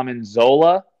saw him in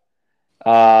Zola.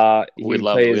 We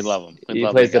love him. He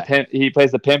plays the pimp. He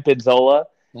plays the pimp in Zola.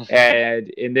 And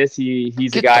in this,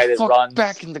 he's a guy that runs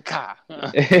back in the car.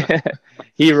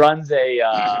 He runs a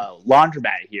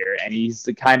laundromat here, and he's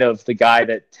the guy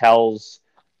that tells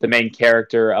the main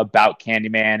character about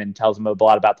Candyman and tells him a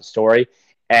lot about the story.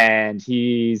 And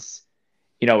he's,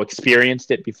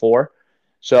 experienced it before,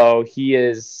 so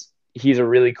he's a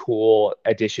really cool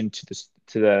addition to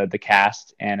the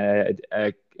cast, and a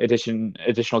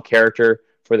additional character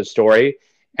for the story.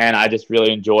 And I just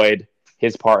really enjoyed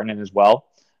his part in it as well.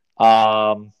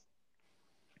 But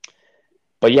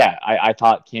yeah, I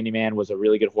thought Candyman was a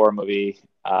really good horror movie.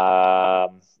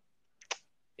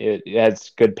 It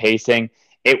has good pacing.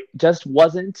 It just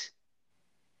wasn't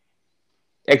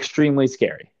extremely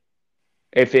scary.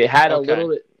 If it had a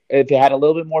little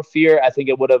bit more fear, I think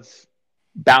it would have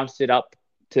bounced it up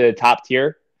to top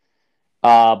tier.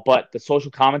 But the social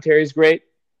commentary is great.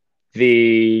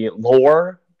 The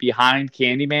lore behind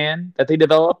Candyman that they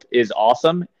develop is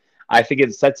awesome. I think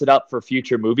it sets it up for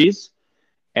future movies.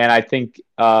 And I think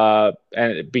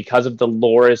and because of the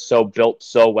lore is so built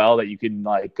so well that you can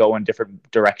like go in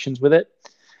different directions with it.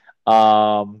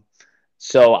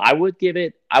 So I would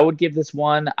give this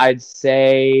one, I'd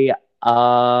say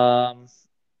an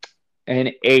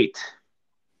 8.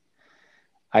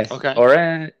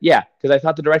 Okay. Because I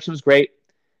thought the direction was great.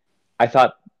 I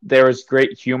thought there was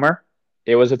great humor.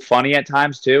 It was funny at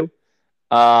times too.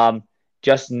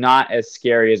 Just not as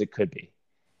scary as it could be.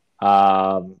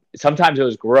 Sometimes it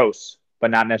was gross,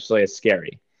 but not necessarily as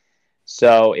scary.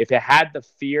 So if it had the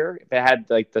fear, if it had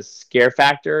like the scare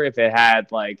factor, if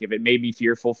it made me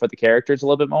fearful for the characters a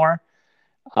little bit more,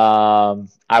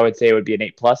 I would say it would be an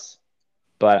 8+,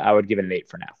 but I would give it an 8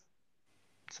 for now.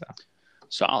 So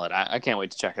solid. I can't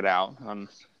wait to check it out.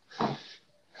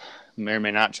 May or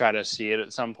may not try to see it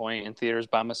at some point in theaters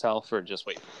by myself, or just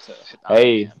wait to hit that.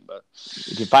 Hey, but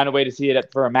if you find a way to see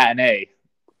it for a matinee,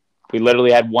 we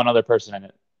literally had one other person in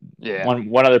it. Yeah,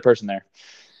 one other person there,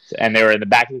 and they were in the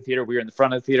back of the theater. We were in the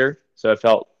front of the theater, so it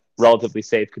felt relatively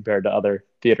safe compared to other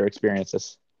theater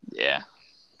experiences. Yeah.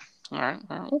 All right.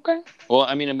 Okay. Well,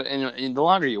 I mean, in the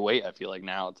longer you wait, I feel like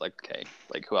now it's like, okay,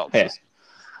 like who else is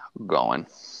going?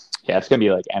 Yeah, it's gonna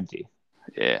be like empty.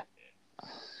 Yeah.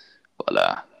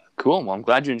 But Cool. Well, I'm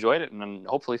glad you enjoyed it, and then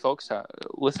hopefully, folks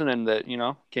listening, that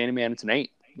Candyman, it's an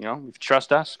 8. If you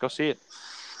trust us, go see it.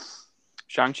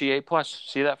 Shang-Chi 8+.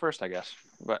 See that first, I guess.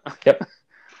 But Yep.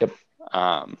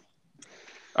 all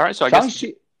right. So I Shang-Chi, guess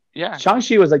yeah.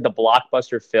 Shang-Chi was like the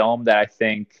blockbuster film that I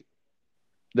think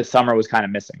the summer was kind of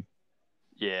missing.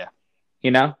 Yeah.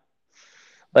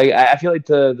 Like I feel like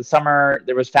the summer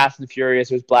there was Fast and Furious,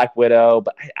 there was Black Widow,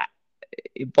 but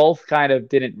both kind of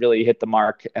didn't really hit the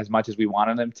mark as much as we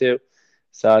wanted them to.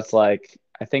 So it's like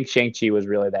I think Shang-Chi was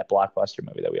really that blockbuster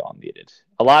movie that we all needed.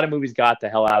 A lot of movies got the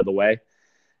hell out of the way,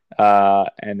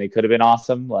 and they could have been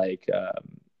awesome. Like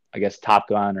I guess Top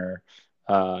Gun or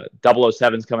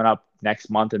 007's coming up next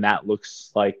month, and that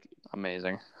looks like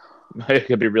amazing. It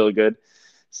could be really good.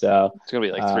 So it's gonna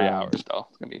be like 3 hours though.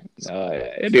 It's gonna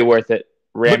be. It'd be worth it.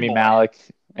 Rami Malek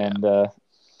and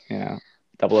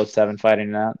 007 fighting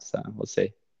it out. So we'll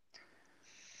see.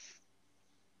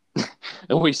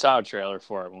 And we saw a trailer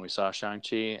for it when we saw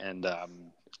Shang-Chi, and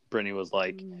Brittany was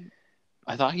like,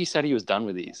 I thought he said he was done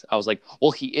with these. I was like,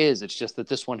 well, he is. It's just that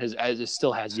this one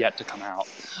still has yet to come out.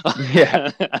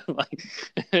 Yeah.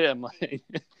 I'm like,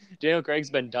 Daniel Craig's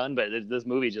been done, but this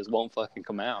movie just won't fucking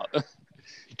come out.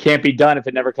 It can't be done if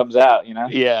it never comes out,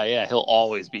 Yeah. He'll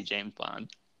always be James Bond.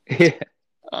 Yeah.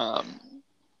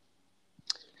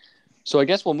 So I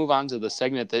guess we'll move on to the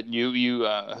segment that you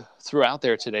threw out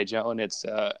there today, Joe, and it's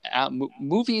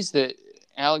movies that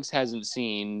Alex hasn't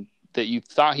seen that you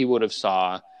thought he would have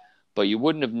saw, but you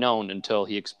wouldn't have known until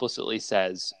he explicitly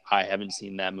says, I haven't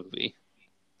seen that movie.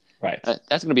 Right.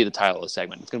 That's going to be the title of the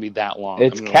segment. It's going to be that long.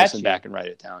 It's I'm going to listen back and write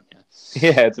it down.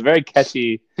 Yeah, it's a very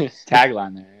catchy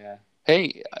tagline there. Yeah.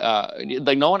 Hey,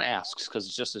 like no one asks because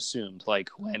it's just assumed. Like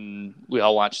when we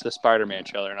all watched the Spider-Man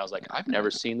trailer, and I was like, I've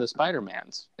never seen the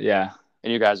Spider-Mans. Yeah.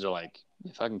 And you guys are like,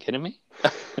 you fucking kidding me?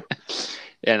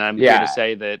 And I'm here to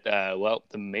say that,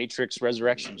 the Matrix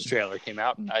Resurrections trailer came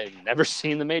out, and I've never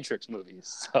seen the Matrix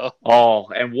movies. So. Oh,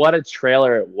 and what a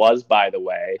trailer it was, by the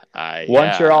way.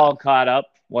 Once you're all caught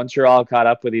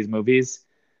up with these movies,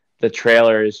 the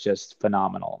trailer is just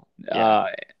phenomenal. Yeah.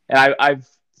 And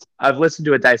I've listened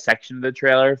to a dissection of the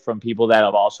trailer from people that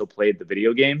have also played the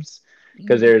video games,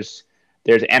 because there's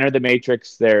Enter the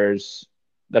Matrix, there's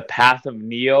The Path of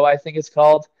Neo, I think it's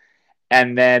called,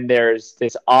 and then there's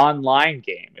this online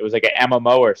game. It was like an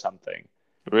MMO or something,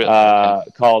 really?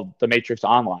 called The Matrix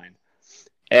Online.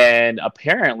 And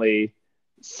apparently,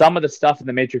 some of the stuff in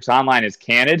The Matrix Online is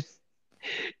canon,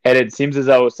 and it seems as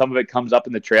though some of it comes up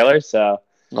in the trailer. So,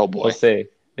 oh boy, we'll see.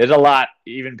 There's a lot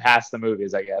even past the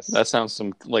movies, I guess. That sounds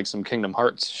like some Kingdom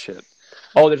Hearts shit.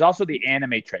 Oh, there's also the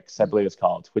Animatrix, I believe it's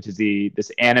called, which is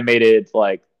this animated,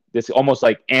 like this almost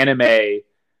like anime,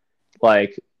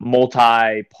 like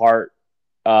multi-part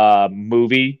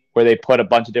movie where they put a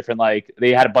bunch of different, like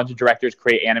they had a bunch of directors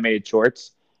create animated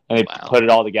shorts and they put it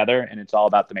all together, and it's all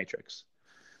about the Matrix.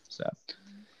 So,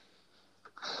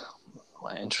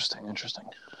 well, interesting.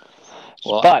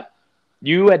 Well, but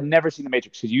you had never seen the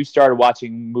Matrix because you started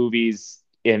watching movies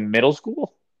in middle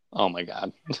school. Oh my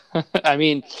god! I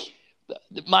mean,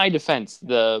 my defense: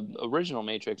 the original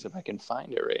Matrix, if I can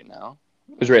find it right now,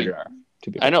 it was rated R.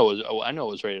 I know it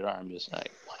was rated R. I'm just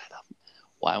like,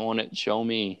 why won't it show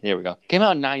me? There we go. Came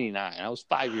out in '99. I was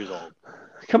 5 years old.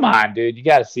 Come on, dude, you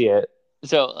got to see it.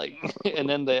 So and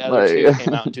then the other two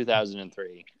came out in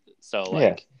 2003. So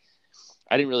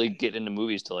I didn't really get into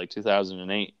movies till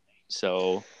 2008.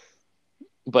 So,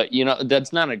 but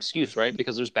that's not an excuse, right?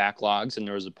 Because there's backlogs, and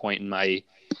there was a point in my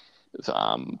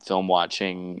film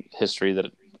watching history that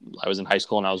I was in high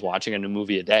school and I was watching a new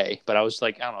movie a day. But I was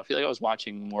like, I don't know, I feel like I was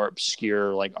watching more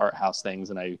obscure art house things,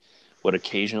 and I would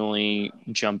occasionally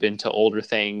jump into older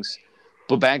things.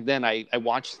 But back then I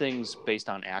watched things based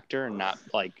on actor and not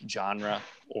genre,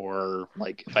 or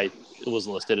if it was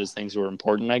listed as things that were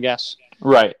important, I guess.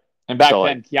 Right. And back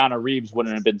then, Keanu Reeves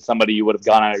wouldn't have been somebody you would have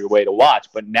gone out of your way to watch,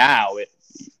 but now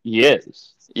he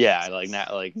is. Yeah,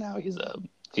 now he's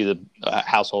a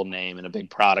household name and a big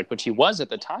product, which he was at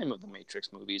the time of the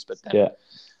Matrix movies, but then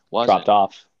dropped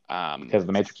off because of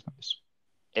the Matrix movies.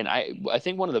 And I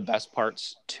think one of the best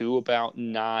parts too about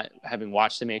not having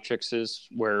watched the Matrix is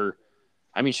where,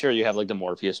 I mean, sure, you have the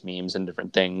Morpheus memes and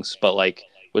different things, but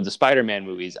with the Spider-Man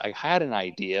movies, I had an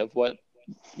idea of what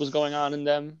was going on in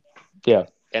them. Yeah.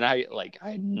 And I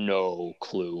had no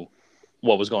clue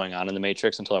what was going on in the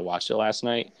Matrix until I watched it last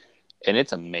night, and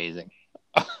it's amazing.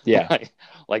 Yeah.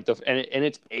 and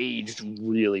it's aged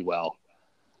really well.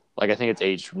 I think it's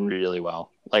aged really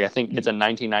well. I think it's a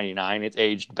 1999. It's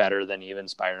aged better than even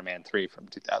Spider-Man 3 from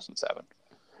 2007.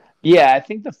 Yeah, I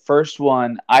think the first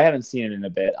one I haven't seen it in a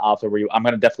bit. I'm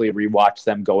gonna definitely rewatch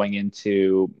them going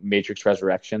into Matrix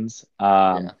Resurrections.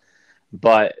 Yeah.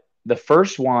 But the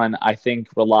first one I think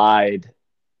relied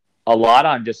a lot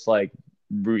on just like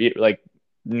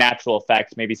natural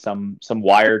effects, maybe some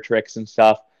wire tricks and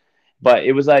stuff. But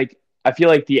it was like I feel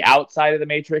like the outside of the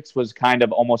Matrix was kind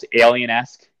of almost alien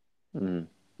esque Mm.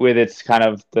 with its kind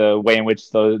of the way in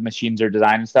which the machines are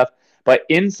designed and stuff. But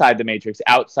inside the Matrix,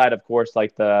 outside, of course,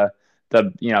 like the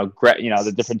different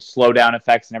slowdown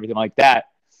effects and everything like that,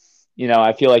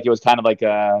 I feel like it was kind of like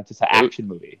just an action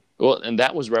movie. Well, and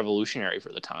that was revolutionary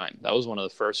for the time. That was one of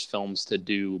the first films to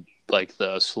do like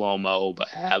the slow mo, but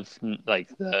have like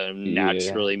the Yeah,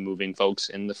 naturally moving folks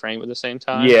in the frame at the same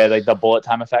time. yeah, like the bullet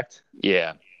time effect.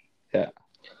 Yeah. Yeah.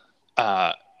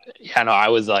 Uh, yeah. No, I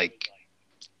was like,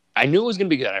 I knew it was gonna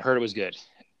be good. I heard it was good,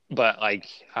 but I'm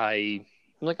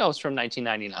like, oh, it's from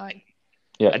 1999.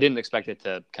 Yeah. I didn't expect it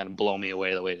to kind of blow me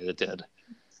away the way that it did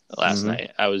last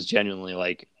night. I was genuinely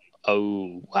like,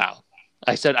 oh wow.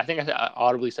 I think I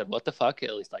audibly said, "What the fuck?"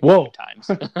 at least like Whoa. 2 times.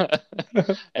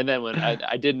 And then when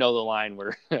I did know the line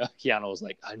where Keanu was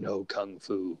like, "I know kung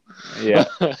fu." Yeah.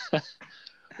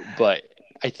 But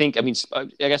I mean, I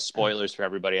guess spoilers for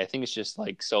everybody. I think it's just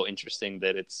like so interesting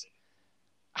that it's.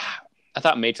 I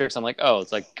thought Matrix. I'm like, oh,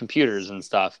 it's like computers and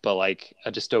stuff, but like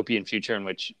a dystopian future in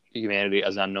which humanity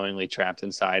is unknowingly trapped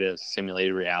inside a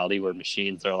simulated reality where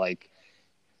machines are like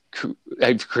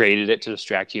I've created it to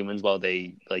distract humans while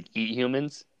they like eat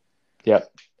humans. Yep.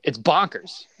 It's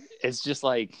bonkers. It's just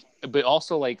like, but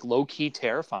also like low key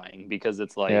terrifying because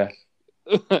it's like,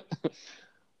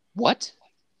 what?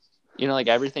 Like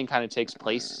everything kind of takes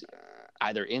place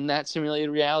either in that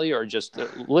simulated reality or just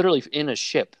literally in a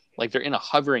ship. Like they're in a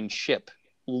hovering ship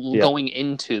going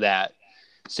into that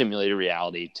simulated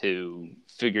reality to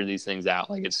figure these things out.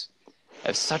 Like it's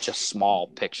such a small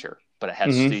picture, but it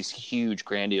has these huge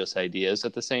grandiose ideas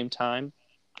at the same time.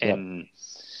 And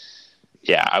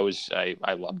yeah, I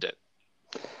loved it.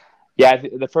 Yeah,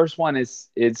 the first one is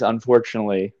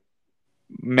unfortunately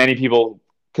many people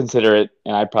consider it,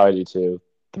 and I probably do too,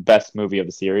 the best movie of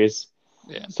the series.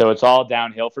 Yeah. So it's all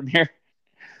downhill from here.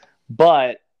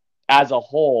 But as a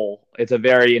whole, it's a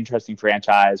very interesting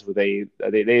franchise where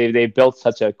they built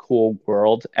such a cool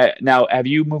world. Now, have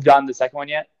you moved on to the second one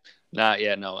yet? Not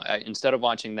yet. No. Instead of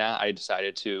watching that, I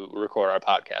decided to record our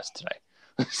podcast today.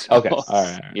 So, okay. All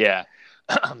right. Yeah.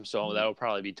 So that'll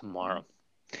probably be tomorrow.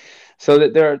 So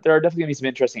there are definitely going to be some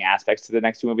interesting aspects to the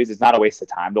next two movies. It's not a waste of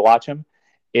time to watch them.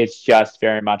 It's just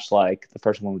very much like the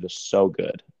first one was just so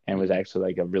good and was actually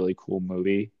like a really cool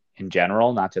movie in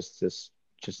general, not just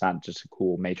not just a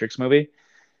cool Matrix movie.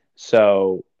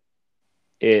 So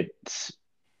they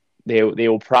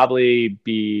will probably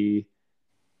be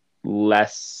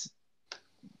less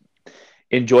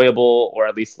enjoyable or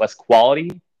at least less quality,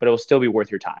 but it will still be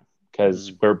worth your time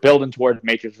because we're building towards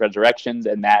Matrix Resurrections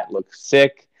and that looks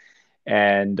sick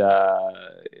and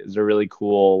is a really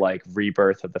cool like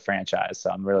rebirth of the franchise. So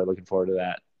I'm really looking forward to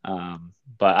that.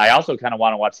 But I also kind of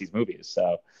want to watch these movies.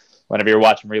 So whenever you're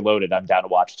watching Reloaded, I'm down to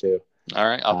watch too. All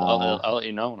right, I'll let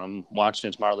you know when I'm watching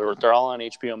it tomorrow. They're all on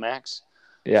HBO Max.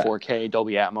 Yeah, 4K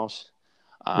Dolby Atmos.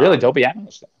 Really, Dolby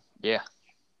Atmos? Yeah,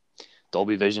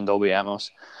 Dolby Vision, Dolby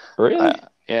Atmos. Really?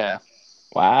 Yeah.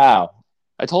 Wow.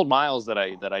 I told Miles that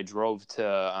I drove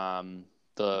to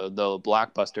the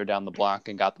Blockbuster down the block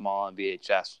and got them all on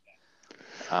VHS.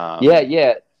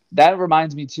 Yeah. That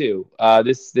reminds me too.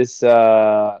 This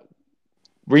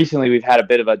recently we've had a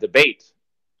bit of a debate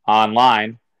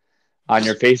online on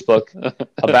your Facebook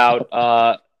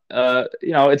about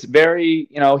it's very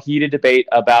heated debate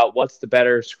about what's the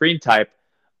better screen type,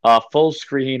 full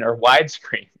screen or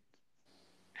widescreen.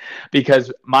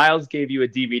 Because Miles gave you a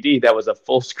DVD that was a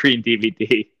full screen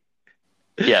DVD.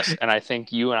 Yes, and I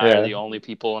think you and I are the only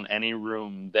people in any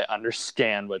room that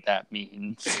understand what that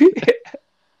means.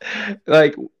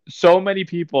 Like so many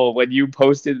people when you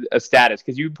posted a status,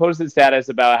 because you posted a status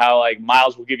about how like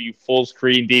Miles will give you full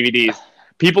screen DVDs.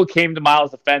 People came to Miles'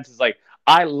 defense is like,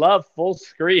 I love full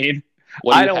screen.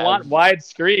 I don't want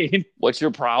widescreen. What's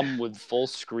your problem with full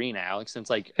screen, Alex?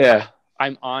 It's like,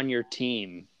 I'm on your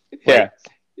team.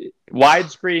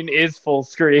 Widescreen is full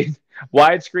screen.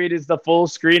 Widescreen is the full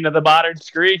screen of the modern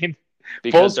screen.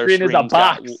 Because full screen is a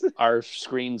box. Our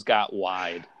screens got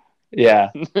wide. Yeah.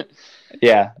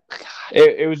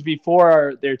 It was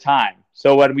before their time.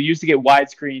 So when we used to get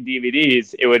widescreen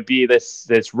DVDs, it would be this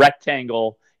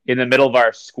rectangle in the middle of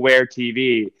our square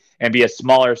TV and be a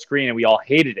smaller screen, and we all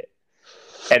hated it.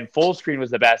 And full screen was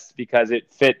the best because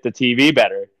it fit the TV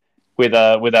better with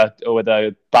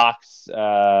a box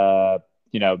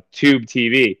tube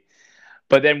TV.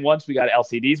 But then once we got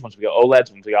LCDs, once we got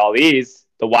OLEDs, once we got all these,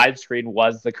 the widescreen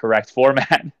was the correct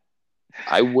format.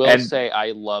 I will And say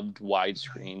I loved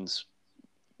widescreens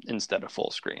instead of full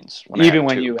screens. Even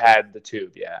when you had the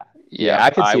tube, yeah, I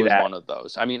could see was that. one of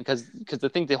those. I mean, because I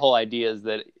think the whole idea is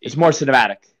that It's more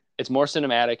cinematic. It's more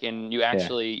cinematic, and you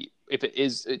actually, if it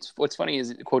is, it's what's funny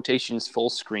is quotations full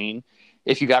screen.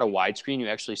 If you got a widescreen, you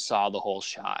actually saw the whole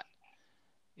shot.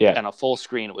 Yeah. And a full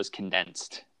screen, it was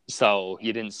condensed, so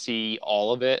you didn't see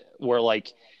all of it. Where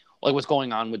like what's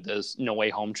going on with this No Way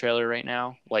Home trailer right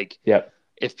now, like. Yep.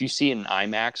 If you see in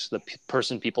IMAX, the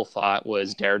person people thought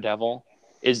was Daredevil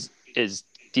is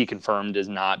deconfirmed as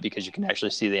not, because you can actually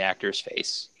see the actor's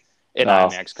face in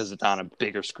IMAX because it's on a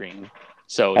bigger screen.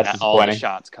 So all the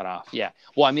shots cut off. Yeah.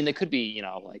 Well, I mean, they could be,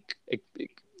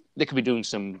 they could be doing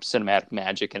some cinematic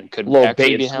magic, and it could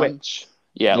actually be him. Switch.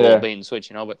 Yeah, a little bait and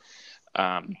switch, But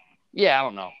yeah, I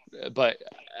don't know. But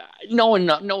no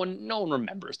one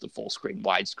remembers the full screen,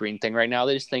 widescreen thing right now.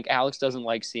 They just think Alex doesn't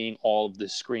like seeing all of the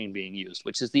screen being used,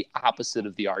 which is the opposite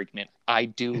of the argument. I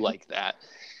do like that.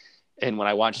 And when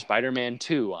I watched Spider-Man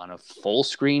 2 on a full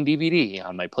screen DVD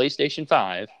on my PlayStation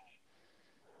 5,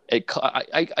 I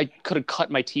could have cut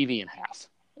my TV in half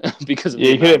because of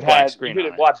the black screen. You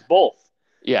could have watched both.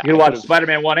 Yeah, you could have watched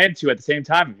Spider-Man 1 and 2 at the same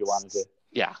time if you wanted to.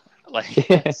 Yeah,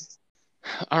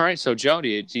 all right, so Joe,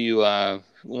 do you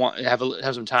want have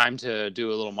some time to do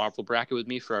a little Marvel bracket with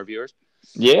me for our viewers?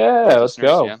 Yeah, let's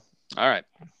go. Yeah. All right.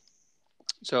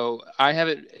 So I have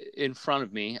it in front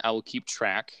of me. I will keep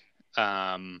track.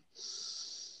 I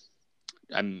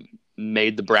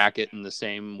made the bracket in the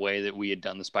same way that we had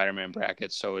done the Spider-Man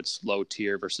bracket, so it's low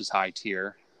tier versus high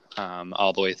tier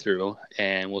all the way through,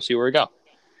 and we'll see where we go.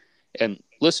 And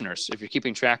listeners, if you're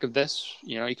keeping track of this,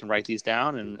 you can write these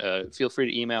down, and feel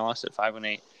free to email us at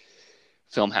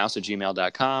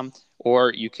 518filmhouse@gmail.com,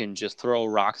 or you can just throw a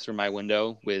rock through my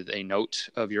window with a note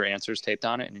of your answers taped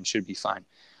on it, and it should be fine.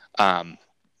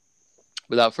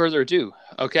 Without further ado,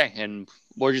 okay, and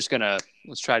we're just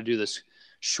let's try to do this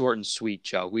short and sweet,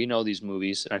 Joe. We know these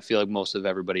movies, and I feel like most of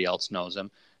everybody else knows them.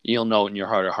 You'll know in your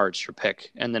heart of hearts your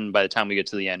pick, and then by the time we get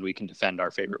to the end, we can defend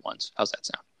our favorite ones. How's that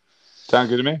sound? Sound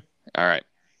good to me. All right.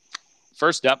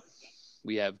 First up,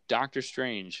 we have Doctor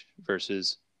Strange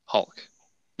versus Hulk.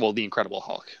 Well, the Incredible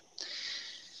Hulk.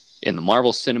 In the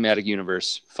Marvel Cinematic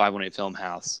Universe 518 Film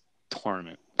House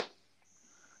tournament.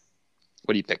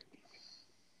 What do you pick?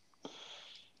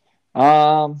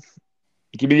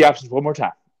 Give me the options one more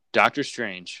time. Doctor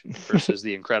Strange versus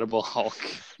the Incredible Hulk.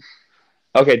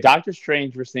 Okay, Doctor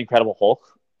Strange versus the Incredible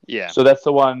Hulk. Yeah. So that's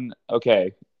the one.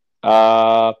 Okay.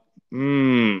 Okay.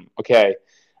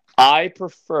 I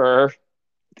prefer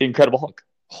the Incredible Hulk.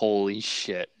 Holy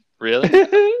shit! Really?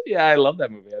 Yeah, I love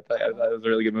that movie. I thought it was a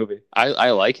really good movie.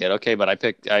 I like it. Okay, but I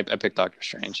picked Doctor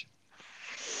Strange.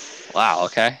 Wow.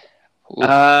 Okay.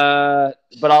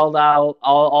 But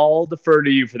I'll defer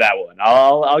to you for that one.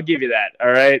 I'll give you that.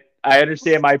 All right. I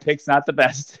understand my pick's not the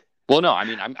best. Well, no, I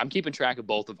mean I'm keeping track of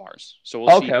both of ours, so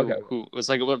we'll see who. It's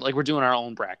like we're doing our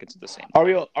own brackets at the same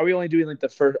time. Are we only doing like the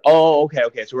first? Oh,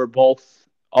 okay. So we're both.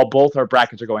 Both our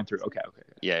brackets are going through. Okay.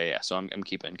 Yeah. So I'm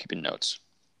keeping notes.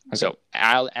 Okay. So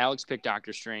Alex picked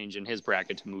Doctor Strange in his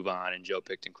bracket to move on, and Joe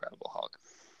picked Incredible Hulk.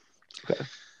 Okay.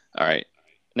 All right.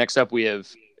 Next up, we have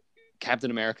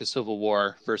Captain America: Civil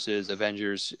War versus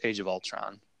Avengers: Age of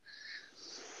Ultron.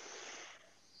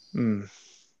 Civil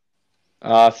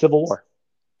War.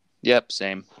 Yep,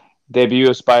 same. Debut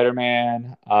of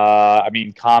Spider-Man.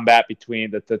 Combat between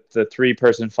the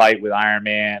 3-person fight with Iron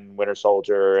Man, Winter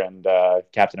Soldier, and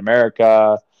Captain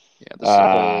America. Yeah, the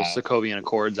whole Sokovian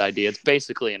Accords idea. It's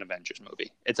basically an Avengers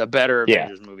movie. It's a better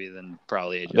Avengers movie than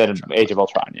probably Age of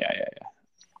Ultron. Yeah.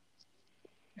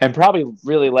 And probably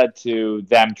really led to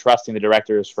them trusting the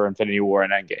directors for Infinity War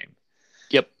and Endgame.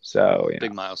 Yep. So,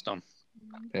 big milestone.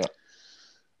 Yeah.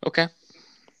 Okay.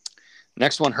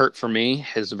 Next one hurt for me.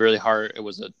 Is really hard. It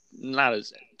was not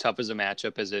as tough as a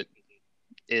matchup as it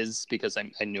is because I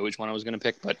knew which one I was going to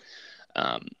pick, but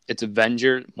it's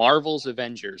Marvel's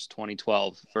Avengers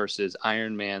 2012 versus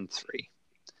Iron Man 3.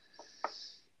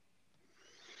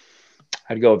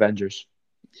 I'd go Avengers.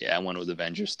 Yeah, I went with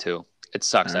Avengers too. It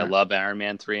sucks. I love Iron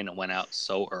Man 3 and it went out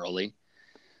so early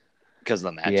because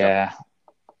of the matchup. Yeah.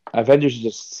 Avengers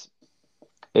just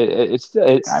I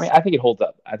think it holds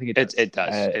up. I think it does. It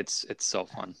does. It's so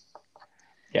fun.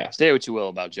 Yeah. Say what you will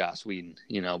about Joss Whedon,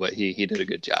 but he did a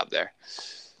good job there.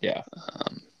 Yeah.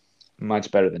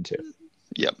 Much better than 2.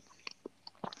 Yep.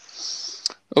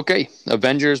 Okay.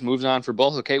 Avengers moves on for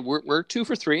both. Okay. We're 2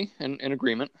 for 3 in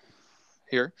agreement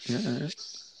here. Mm-hmm.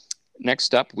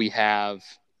 Next up, we have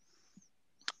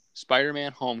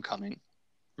Spider-Man Homecoming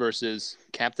versus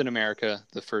Captain America: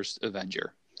 The First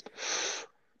Avenger.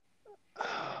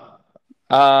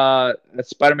 That's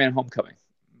Spider-Man: Homecoming.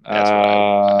 That's what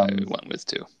I went with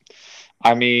too.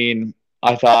 I mean,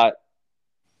 I thought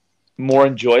more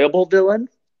enjoyable villain.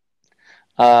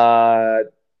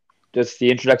 Just the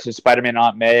introduction of Spider-Man,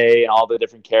 Aunt May, and all the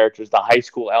different characters. The high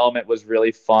school element was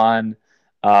really fun.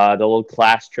 The little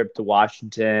class trip to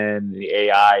Washington, the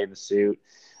AI in the suit.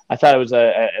 I thought it was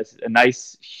a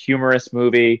nice, humorous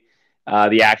movie.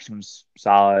 The action was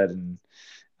solid, and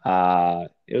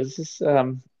it was just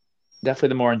definitely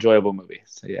the more enjoyable movie.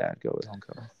 So yeah, I'd go with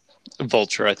Homecoming.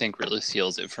 Vulture, I think, really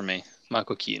seals it for me.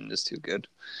 Michael Keaton is too good.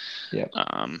 Yeah.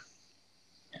 All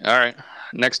right.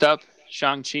 Next up,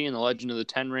 Shang-Chi and the Legend of the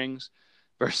Ten Rings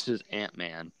versus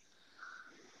Ant-Man.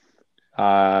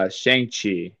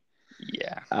 Shang-Chi.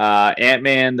 Yeah.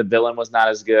 Ant-Man, the villain was not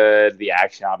as good. The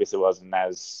action obviously wasn't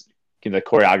as the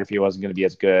choreography wasn't going to be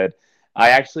as good.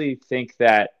 I actually think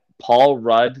that Paul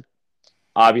Rudd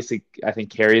obviously I think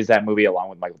carries that movie along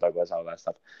with Michael Douglas, all that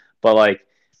stuff. But like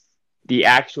the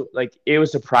actual it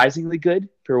was surprisingly good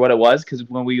for what it was, because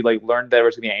when we learned there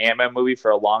was gonna be an Ant-Man movie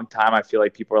for a long time, I feel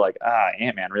like people were like,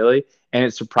 Ant-Man, really? And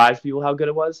it surprised people how good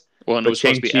it was. Well, and but it was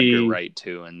supposed to be Edgar Wright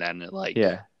too, and then it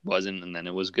wasn't, and then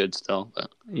it was good still.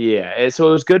 But yeah, so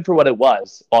it was good for what it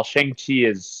was, while Shang-Chi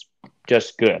is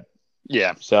just good.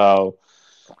 Yeah. So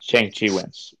Shang-Chi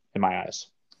wins in my eyes.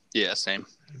 Yeah, same.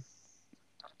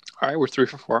 All right, we're 3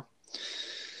 for 4.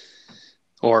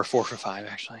 Or 4 for 5,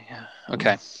 actually. Yeah.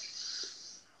 Okay.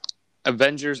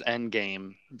 Avengers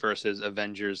Endgame versus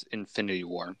Avengers Infinity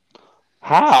War.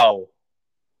 How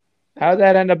did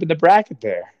that end up in the bracket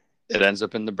there? It ends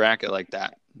up in the bracket like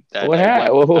that. I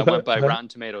went by Rotten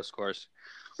Tomato scores.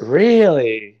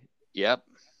 Really? Yep.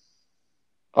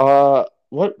 What?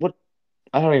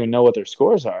 I don't even know what their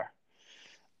scores are.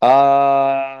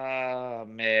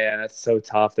 Man, that's so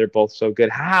tough. They're both so good.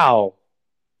 How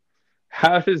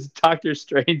does Doctor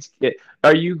Strange get?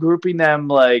 Are you grouping them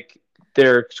like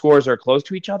their scores are close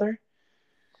to each other?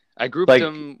 I grouped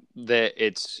them that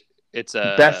it's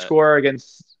a best score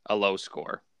against a low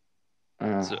score.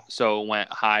 So it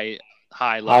went high,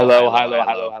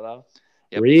 low.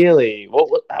 Yep. Really?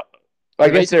 What I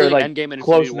guess they're Endgame and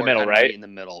close Infinity in War the middle, right? Meet in the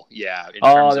middle. Yeah.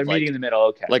 They're meeting in the middle.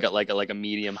 Okay. Like a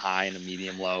medium high and a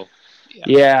medium low.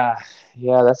 Yeah.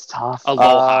 That's tough. A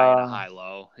low high and a high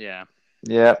low. Yeah.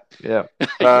 Yep.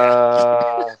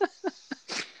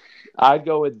 I'd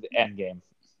go with Endgame.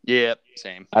 Yep,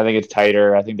 same. I think it's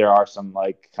tighter. I think there are some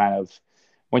kind of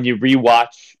when you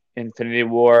rewatch Infinity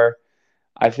War,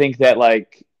 I think that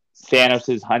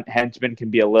Thanos' henchman can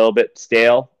be a little bit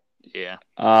stale. Yeah.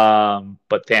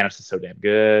 But Thanos is so damn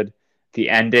good. The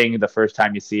ending, the first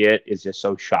time you see it, is just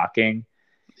so shocking.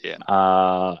 Yeah.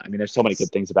 I mean, there's so many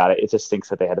good things about it. It just stinks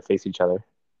that they had to face each other.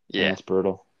 Yeah. It's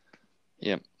brutal.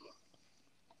 Yep.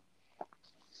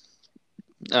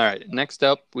 All right. Next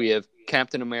up, we have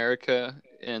Captain America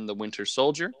and the Winter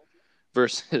Soldier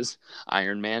versus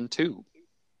Iron Man 2.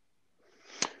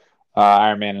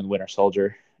 Iron Man and the Winter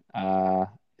Soldier.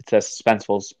 It's a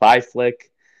suspenseful spy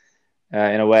flick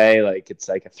in a way. It's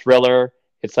like a thriller.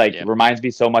 It's it reminds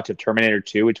me so much of Terminator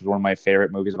 2, which is one of my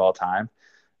favorite movies of all time.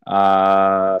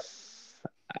 I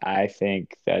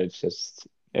think that it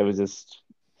was just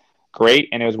great,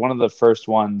 and it was one of the first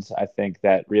ones I think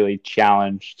that really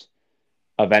challenged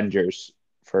Avengers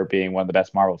for being one of the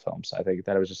best Marvel films. I think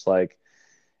that it was just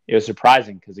it was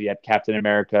surprising because he had Captain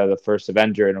America, the first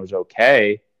Avenger, and it was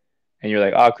okay. And you're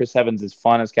like, oh, Chris Evans is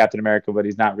fun as Captain America, but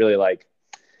he's not really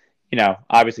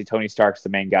obviously Tony Stark's the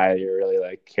main guy that you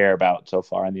really care about so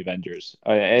far in the Avengers.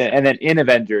 And then in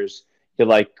Avengers, you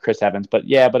like Chris Evans, but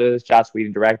it was Joss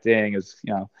Whedon directing. It was,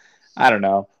 I don't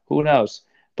know, who knows?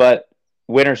 But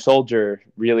Winter Soldier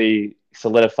really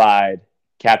solidified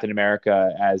Captain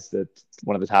America as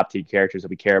one of the top tier characters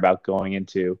that we care about going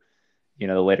into,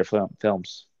 the later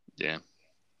films. Yeah.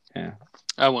 Yeah.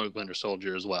 I went with Winter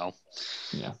Soldier as well.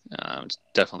 Yeah. It's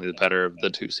definitely the better of the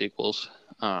two sequels.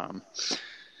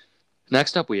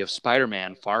 Next up, we have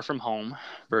Spider-Man: Far From Home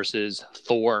versus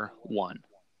Thor 1.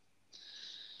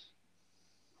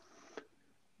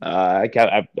 I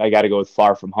got to go with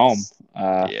Far From Home.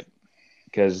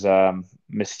 Because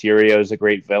Mysterio is a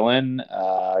great villain.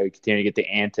 We continue to get the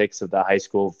antics of the high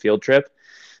school field trip.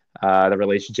 The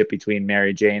relationship between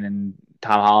Mary Jane and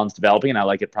Tom Holland's developing, and I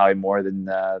like it probably more than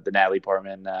the Natalie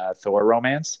Portman Thor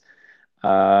romance.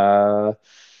 I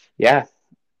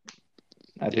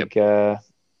think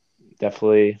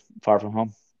definitely Far From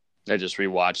Home. I just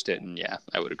rewatched it, and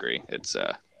I would agree. It's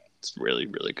really,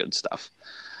 really good stuff.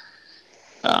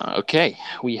 Okay,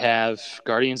 we have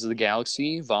Guardians of the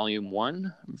Galaxy Volume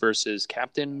 1 versus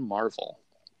Captain Marvel.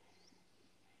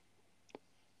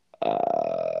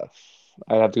 I'd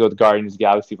have to go with Guardians of the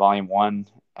Galaxy Volume 1.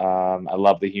 I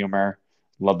love the humor,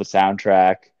 love the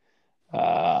soundtrack,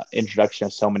 introduction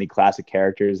of so many classic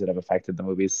characters that have affected the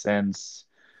movies since.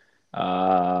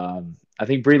 I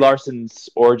think Brie Larson's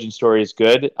origin story is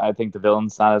good. I think the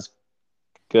villain's not as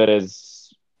good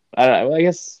as I don't know. I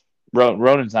guess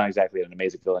Ronan's not exactly an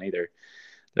amazing villain either.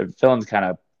 The villains kind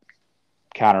of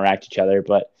counteract each other,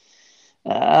 but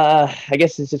I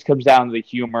guess it just comes down to the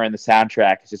humor and the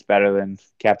soundtrack. It's just better than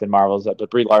Captain Marvel's. But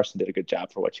Brie Larson did a good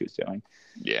job for what she was doing.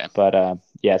 Yeah, But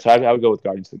yeah, so I would go with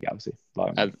Guardians of the Galaxy.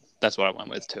 that's what I went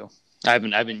with too. I've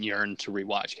been yearned to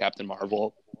rewatch Captain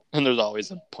Marvel, and there's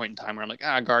always a point in time where I'm like,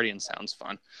 Guardians sounds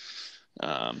fun.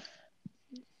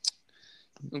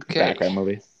 Okay. Background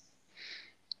movie.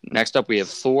 Next up, we have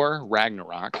Thor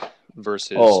Ragnarok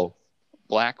versus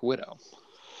Black Widow.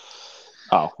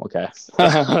 Oh, okay.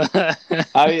 Black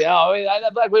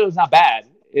Widow's not bad.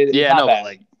 It's not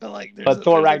bad. But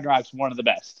Thor Ragnarok's one of the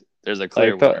best. There's a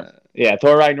clear winner. Yeah,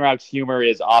 Thor Ragnarok's humor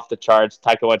is off the charts.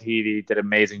 Taika Waititi did an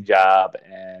amazing job,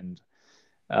 and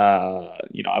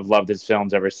I've loved his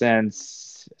films ever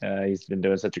since. He's been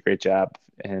doing such a great job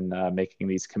in making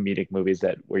these comedic movies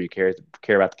where you care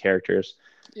about the characters.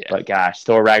 Yeah. But gosh,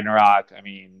 Thor Ragnarok, I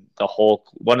mean, the Hulk,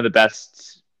 one of the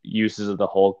best uses of the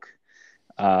Hulk.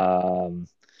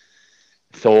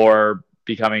 Thor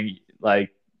becoming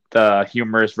like the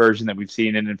humorous version that we've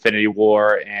seen in Infinity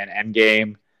War and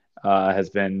Endgame has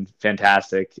been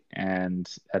fantastic, and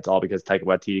that's all because Taika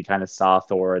Waititi kind of saw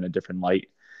Thor in a different light.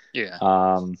 Yeah.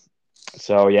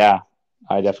 So yeah,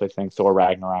 I definitely think Thor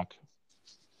Ragnarok.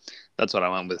 That's what I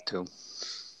went with too.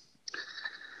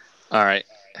 All right,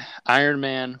 Iron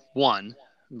Man 1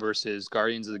 versus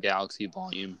Guardians of the Galaxy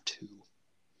Volume 2.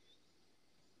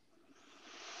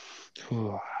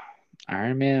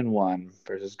 Iron Man 1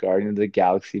 versus Guardians of the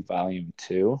Galaxy Volume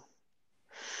 2.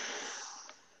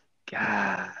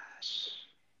 Gosh.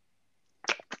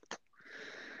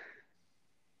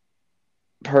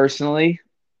 Personally,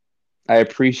 I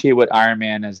appreciate what Iron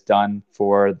Man has done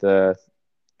for the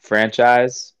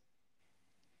franchise.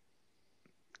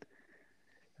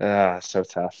 So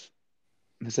tough.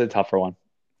 This is a tougher one.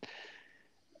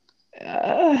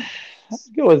 I'd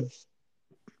go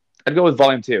with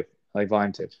Volume 2. I like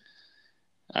Volume 2.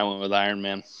 I went with Iron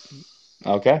Man.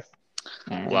 Okay.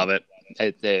 Love it.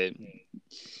 I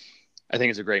think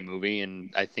it's a great movie,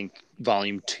 and I think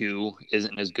Volume 2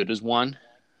 isn't as good as 1.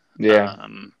 Yeah.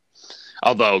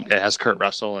 Although it has Kurt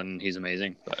Russell, and he's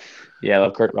amazing. But yeah, I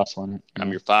love Kurt Russell in it. I'm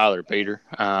your father, Peter.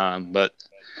 But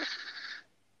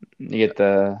you get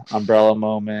the umbrella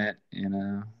moment,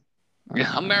 Yeah,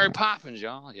 I'm Mary Poppins,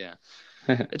 y'all. Yeah.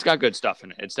 It's got good stuff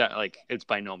in it. It's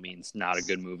by no means not a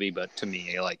good movie, but to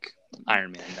me, like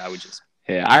Iron Man, I would just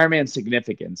Iron Man's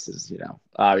significance is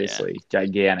obviously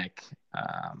gigantic.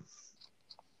 I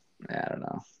don't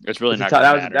know. It's really not going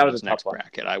to matter that was next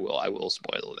bracket. I will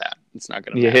spoil that. It's not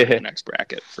going to matter in the next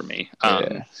bracket for me.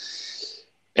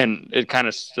 And it kind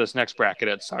of this next bracket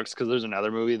it sucks because there's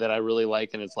another movie that I really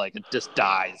like, and it's like it just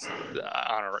dies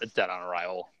it's dead on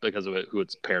arrival because of who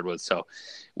it's paired with. So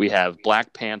we have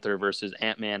Black Panther versus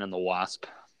Ant-Man and the Wasp.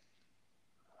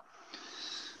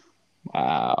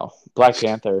 Wow, Black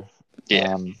Panther.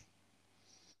 Yeah.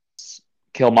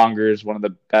 Killmonger is one of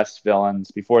the best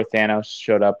villains. Before Thanos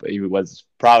showed up, he was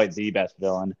probably the best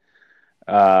villain.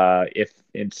 If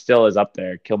it still is up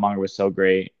there, Killmonger was so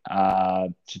great.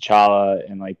 T'Challa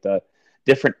and like the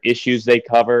different issues they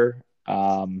cover.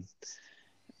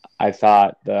 I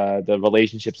thought the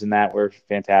relationships in that were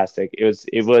fantastic. It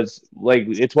was like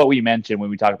it's what we mentioned when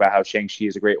we talk about how Shang-Chi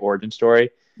is a great origin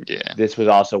story. Yeah, this was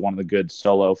also one of the good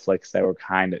solo flicks that were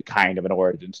kind of an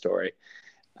origin story.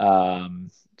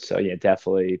 So yeah,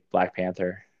 definitely Black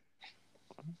Panther.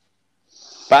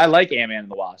 But I like Ant-Man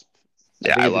and the Wasp.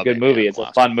 I love a good movie. It's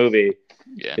a fun movie.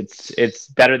 Yeah, it's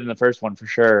better than the first one for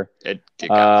sure. It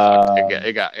got fucked.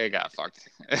 It got fucked.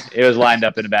 It was lined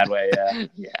up in a bad way. Yeah.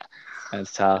 Yeah.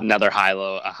 That's tough. Another high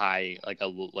low, a high like a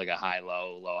high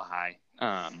low, low high.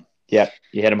 Yep.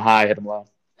 You hit them high, hit them low.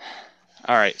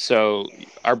 All right, so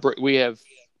we have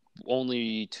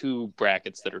only 2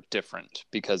 brackets that are different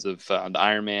because of the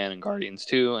Iron Man and Guardians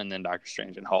 2, and then Doctor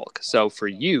Strange and Hulk. So for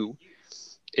you,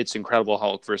 it's Incredible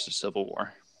Hulk versus Civil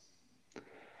War.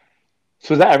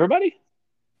 So is that everybody?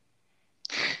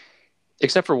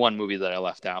 Except for one movie that I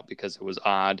left out because it was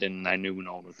odd and I knew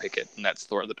no one would pick it, and that's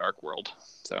Thor: The Dark World.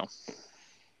 So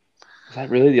is that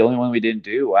really the only one we didn't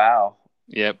do? Wow.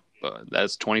 Yep,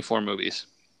 that's 24 movies.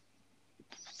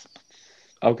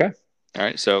 Okay. All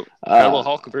right, so Incredible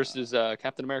Hulk versus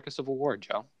Captain America: Civil War.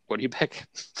 Joe, what do you pick?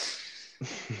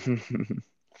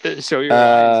 Show your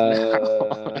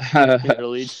your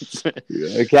allegiance.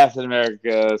 Captain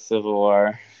America: Civil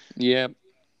War. Yep.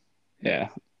 Yeah.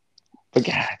 But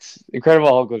God, Incredible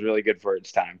Hulk was really good for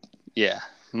its time. Yeah.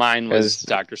 Mine was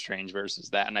Doctor Strange versus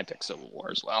that, and I picked Civil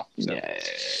War as well. So. Yeah.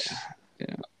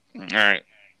 All right.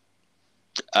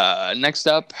 Next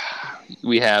up,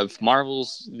 we have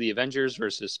Marvel's The Avengers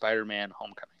versus Spider-Man: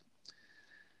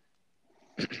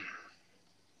 Homecoming.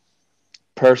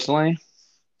 Personally,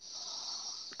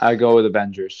 I go with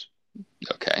Avengers.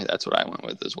 Okay, that's what I went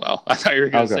with as well. I thought you were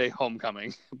going to say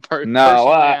Homecoming.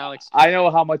 Alex, I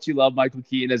know how much you love Michael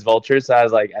Keaton as Vulture, so I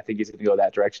was like, I think he's going to go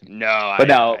that direction. You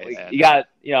got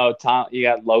Tom, you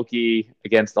got Loki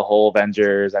against the whole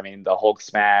Avengers. I mean, the Hulk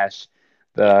smash.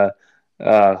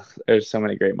 There's so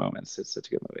many great moments. It's such a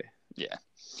good movie. Yeah.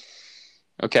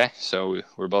 Okay, so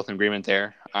we're both in agreement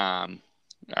there. All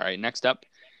right, next up,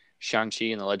 Shang-Chi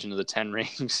and the Legend of the Ten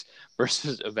Rings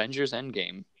versus Avengers: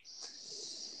 Endgame.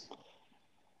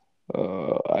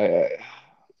 I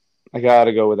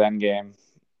gotta go with Endgame.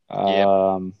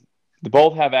 They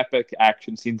both have epic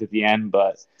action scenes at the end,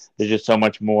 but there's just so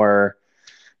much more,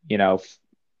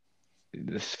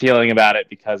 feeling about it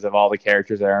because of all the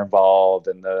characters that are involved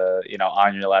and the,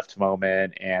 on your left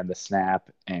moment and the snap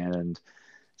and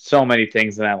so many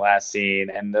things in that last scene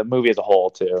and the movie as a whole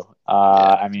too.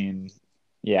 I mean,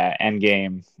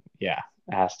 Endgame, it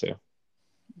has to.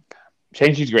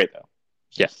 Shang-Chi's great though.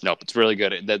 Yeah, no, it's really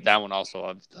good. That one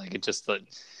also, like, it just,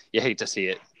 you hate to see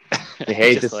it. You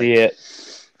hate to see it.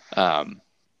 All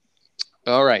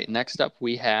right, next up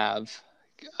we have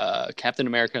Captain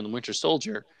America and the Winter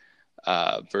Soldier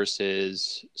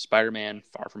versus Spider-Man: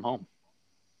 Far From Home.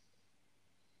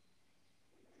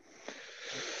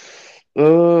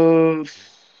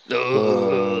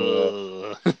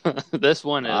 This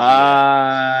one is.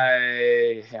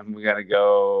 I am gonna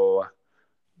go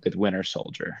with Winter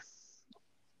Soldier.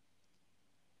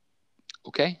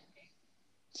 Okay.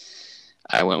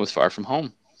 I went with Far From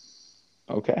Home.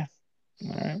 Okay.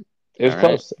 All right. It was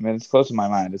close. I mean, it's close in my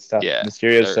mind. It's tough. Yeah,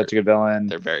 Mysterio is such a good villain.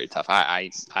 They're very tough.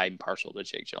 I'm partial to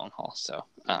Jake Gyllenhaal. So.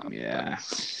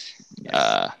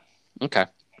 Okay.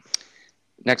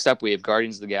 Next up, we have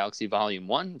Guardians of the Galaxy Volume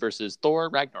 1 versus Thor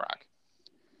Ragnarok.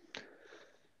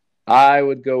 I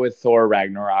would go with Thor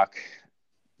Ragnarok.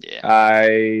 Yeah.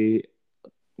 I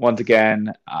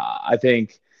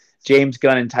think James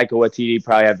Gunn and Taika Waititi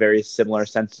probably have very similar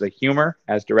senses of humor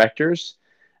as directors.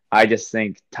 I just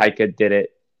think Taika did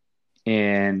it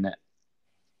I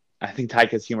think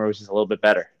Taika's humor was just a little bit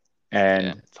better.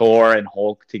 And Thor and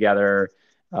Hulk together,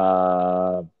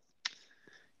 the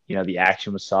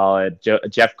action was solid.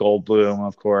 Jeff Goldblum,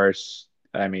 of course,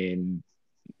 I mean,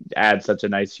 adds such a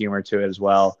nice humor to it as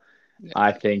well. Yeah.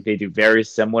 I think they do very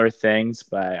similar things,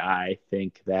 but I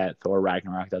think that Thor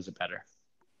Ragnarok does it better.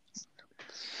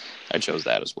 I chose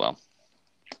that as well.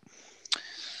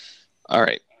 All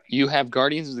right. You have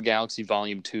Guardians of the Galaxy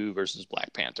Volume 2 versus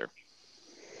Black Panther.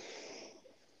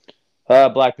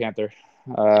 Black Panther.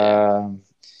 I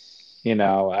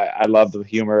love the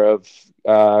humor of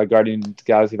Guardians of the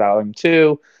Galaxy Volume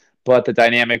 2, but the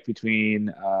dynamic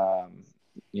between,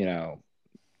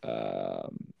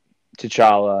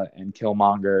 T'Challa and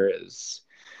Killmonger is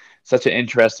such an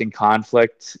interesting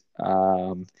conflict.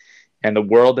 And the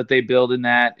world that they build in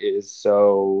that is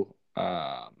so,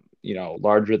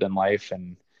 larger than life.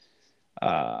 And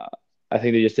I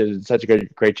think they just did such a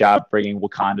great job bringing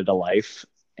Wakanda to life.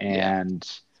 And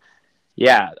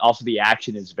also the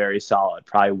action is very solid.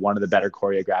 Probably one of the better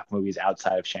choreographed movies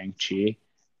outside of Shang-Chi.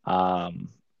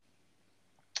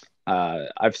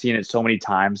 I've seen it so many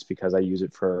times because I use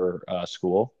it for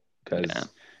school because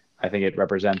I think it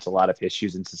represents a lot of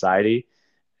issues in society,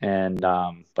 and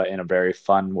but in a very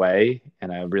fun way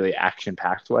and a really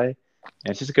action-packed way. And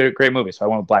it's just a great movie. So I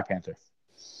went with Black Panther.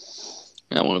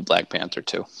 I went with Black Panther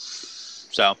too.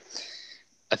 So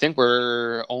I think we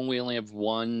only have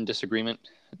one disagreement.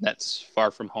 That's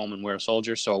Far From Home and Winter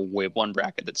Soldier. So we have one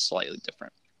bracket that's slightly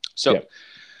different. So,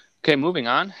 Okay, moving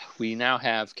on. We now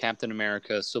have Captain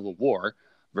America: Civil War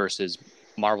versus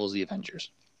Marvel's The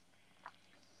Avengers.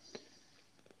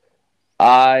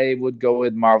 I would go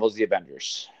with Marvel's The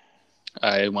Avengers.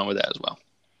 I went with that as well.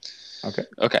 Okay.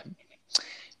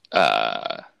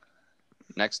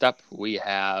 Next up, we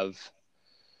have.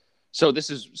 So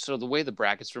the way the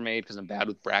brackets were made, because I'm bad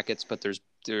with brackets, but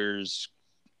there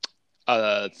ends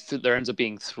up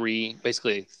being three.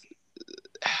 Basically,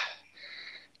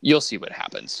 you'll see what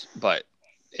happens, but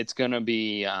it's gonna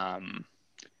be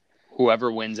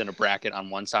whoever wins in a bracket on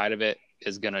one side of it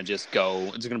is gonna just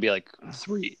go. It's gonna be like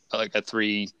three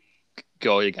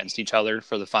go against each other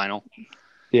for the final.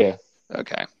 Yeah.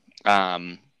 Okay.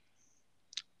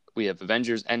 We have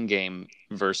Avengers Endgame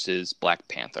versus Black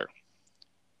Panther.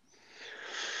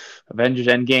 Avengers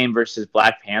Endgame versus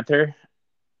Black Panther.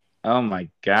 Oh my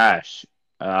gosh.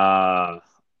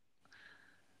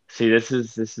 See, this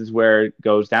is where it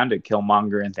goes down to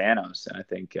Killmonger and Thanos, and I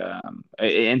think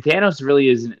and Thanos really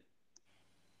isn't.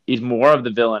 He's more of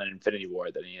the villain in Infinity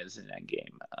War than he is in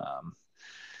Endgame,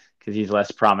 because he's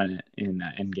less prominent in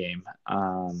Endgame.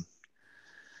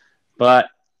 But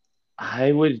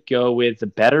I would go with the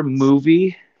better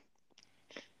movie.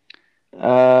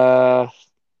 I'll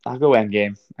go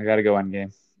Endgame. I gotta go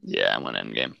Endgame. Yeah, I went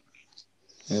Endgame.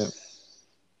 Yeah.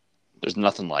 There's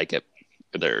nothing like it.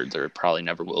 There probably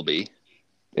never will be.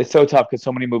 It's so tough because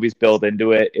so many movies build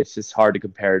into it. It's just hard to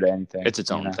compare to anything. It's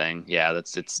its own thing. Yeah,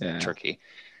 it's tricky.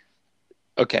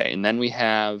 Okay, and then we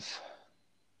have,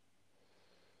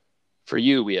 for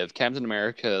you, we have Captain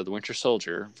America, the Winter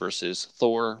Soldier versus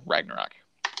Thor, Ragnarok.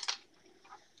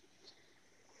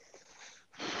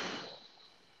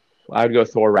 I would go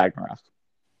Thor, Ragnarok.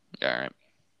 All right.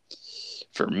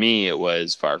 For me, it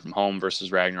was Far From Home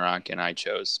versus Ragnarok, and I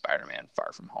chose Spider-Man,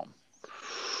 Far From Home.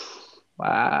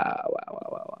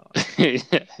 Wow.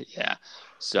 Yeah.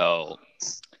 So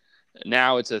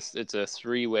now it's a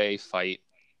three-way fight.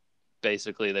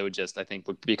 Basically, they would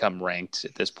become ranked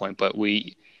at this point. But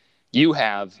you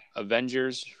have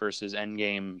Avengers versus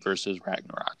Endgame versus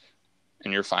Ragnarok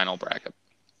in your final bracket.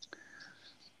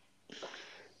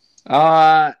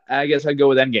 I guess I'd go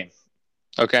with Endgame.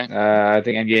 Okay. I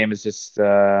think Endgame is just,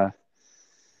 it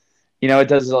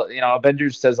does,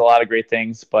 Avengers does a lot of great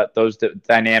things, but those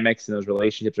dynamics and those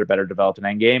relationships are better developed in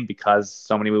Endgame because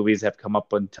so many movies have come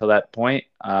up until that point.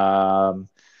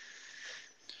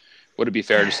 Would it be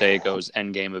fair to say it goes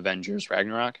Endgame, Avengers,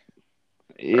 Ragnarok?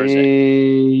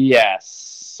 Yes.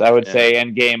 I would say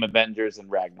Endgame, Avengers, and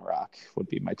Ragnarok would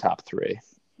be my top three.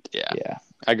 Yeah.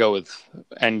 I go with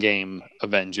Endgame,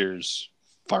 Avengers,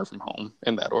 Far From Home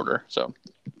in that order. So,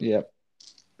 yep.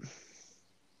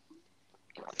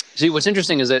 See, what's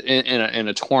interesting is that in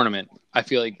a tournament, I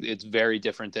feel like it's very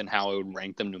different than how I would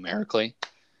rank them numerically.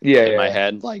 In my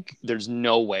head, like there's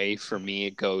no way for me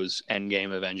it goes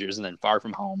Endgame, Avengers, and then Far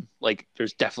From Home. Like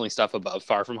there's definitely stuff above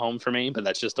Far From Home for me, but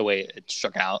that's just the way it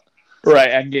shook out. Right,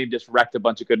 Endgame just wrecked a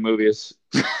bunch of good movies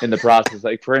in the process.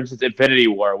 Like for instance, Infinity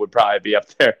War would probably be up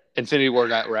there. Infinity War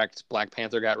got wrecked. Black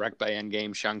Panther got wrecked by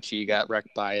Endgame. Shang-Chi got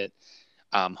wrecked by it.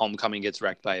 Homecoming gets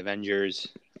wrecked by Avengers.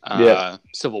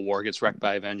 Civil War gets wrecked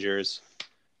by Avengers.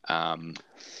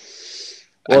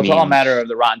 It's all a matter of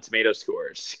the Rotten Tomato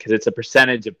scores because it's a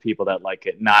percentage of people that like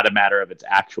it, not a matter of its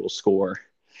actual score.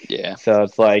 Yeah. So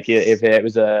it's like if it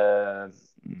was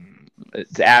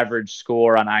its average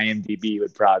score on IMDb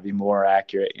would probably be more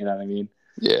accurate. You know what I mean?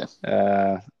 Yeah.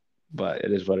 But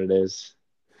it is what it is.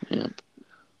 Yeah.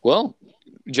 Well,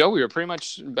 Joe, we were pretty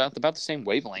much about the same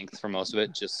wavelength for most of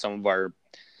it. Just some of our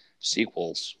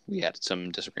sequels we had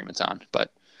some disagreements on,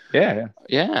 but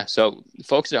yeah. So,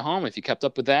 folks at home, if you kept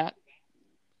up with that,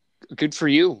 good for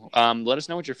you. Let us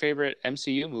know what your favorite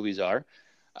MCU movies are,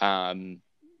 and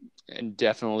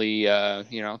definitely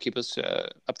keep us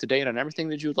up to date on everything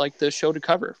that you would like the show to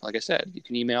cover. Like I said, you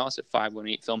can email us at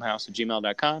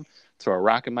 518filmhouse@gmail.com. Throw a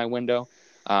rock in my window.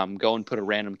 Go and put a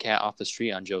random cat off the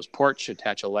street on Joe's porch.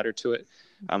 Attach a letter to it.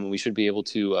 We should be able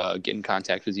to get in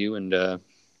contact with you and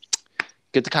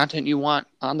get the content you want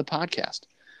on the podcast.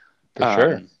 For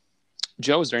sure.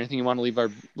 Joe, is there anything you want to leave our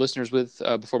listeners with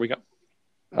before we go?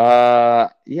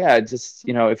 Just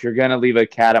if you're gonna leave a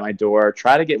cat at my door,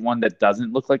 try to get one that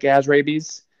doesn't look like it has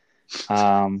rabies.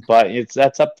 But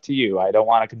that's up to you. I don't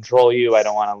want to control you. I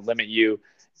don't want to limit you.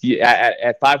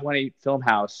 At 518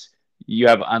 Filmhouse, you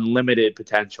have unlimited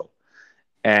potential,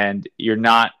 and you're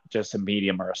not just a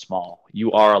medium or a small.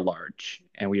 You are a large,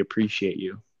 and we appreciate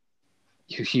you.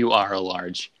 You are a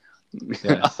large.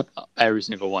 Yes. Every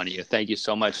single one of you. Thank you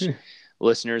so much,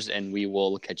 listeners, and we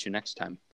will catch you next time.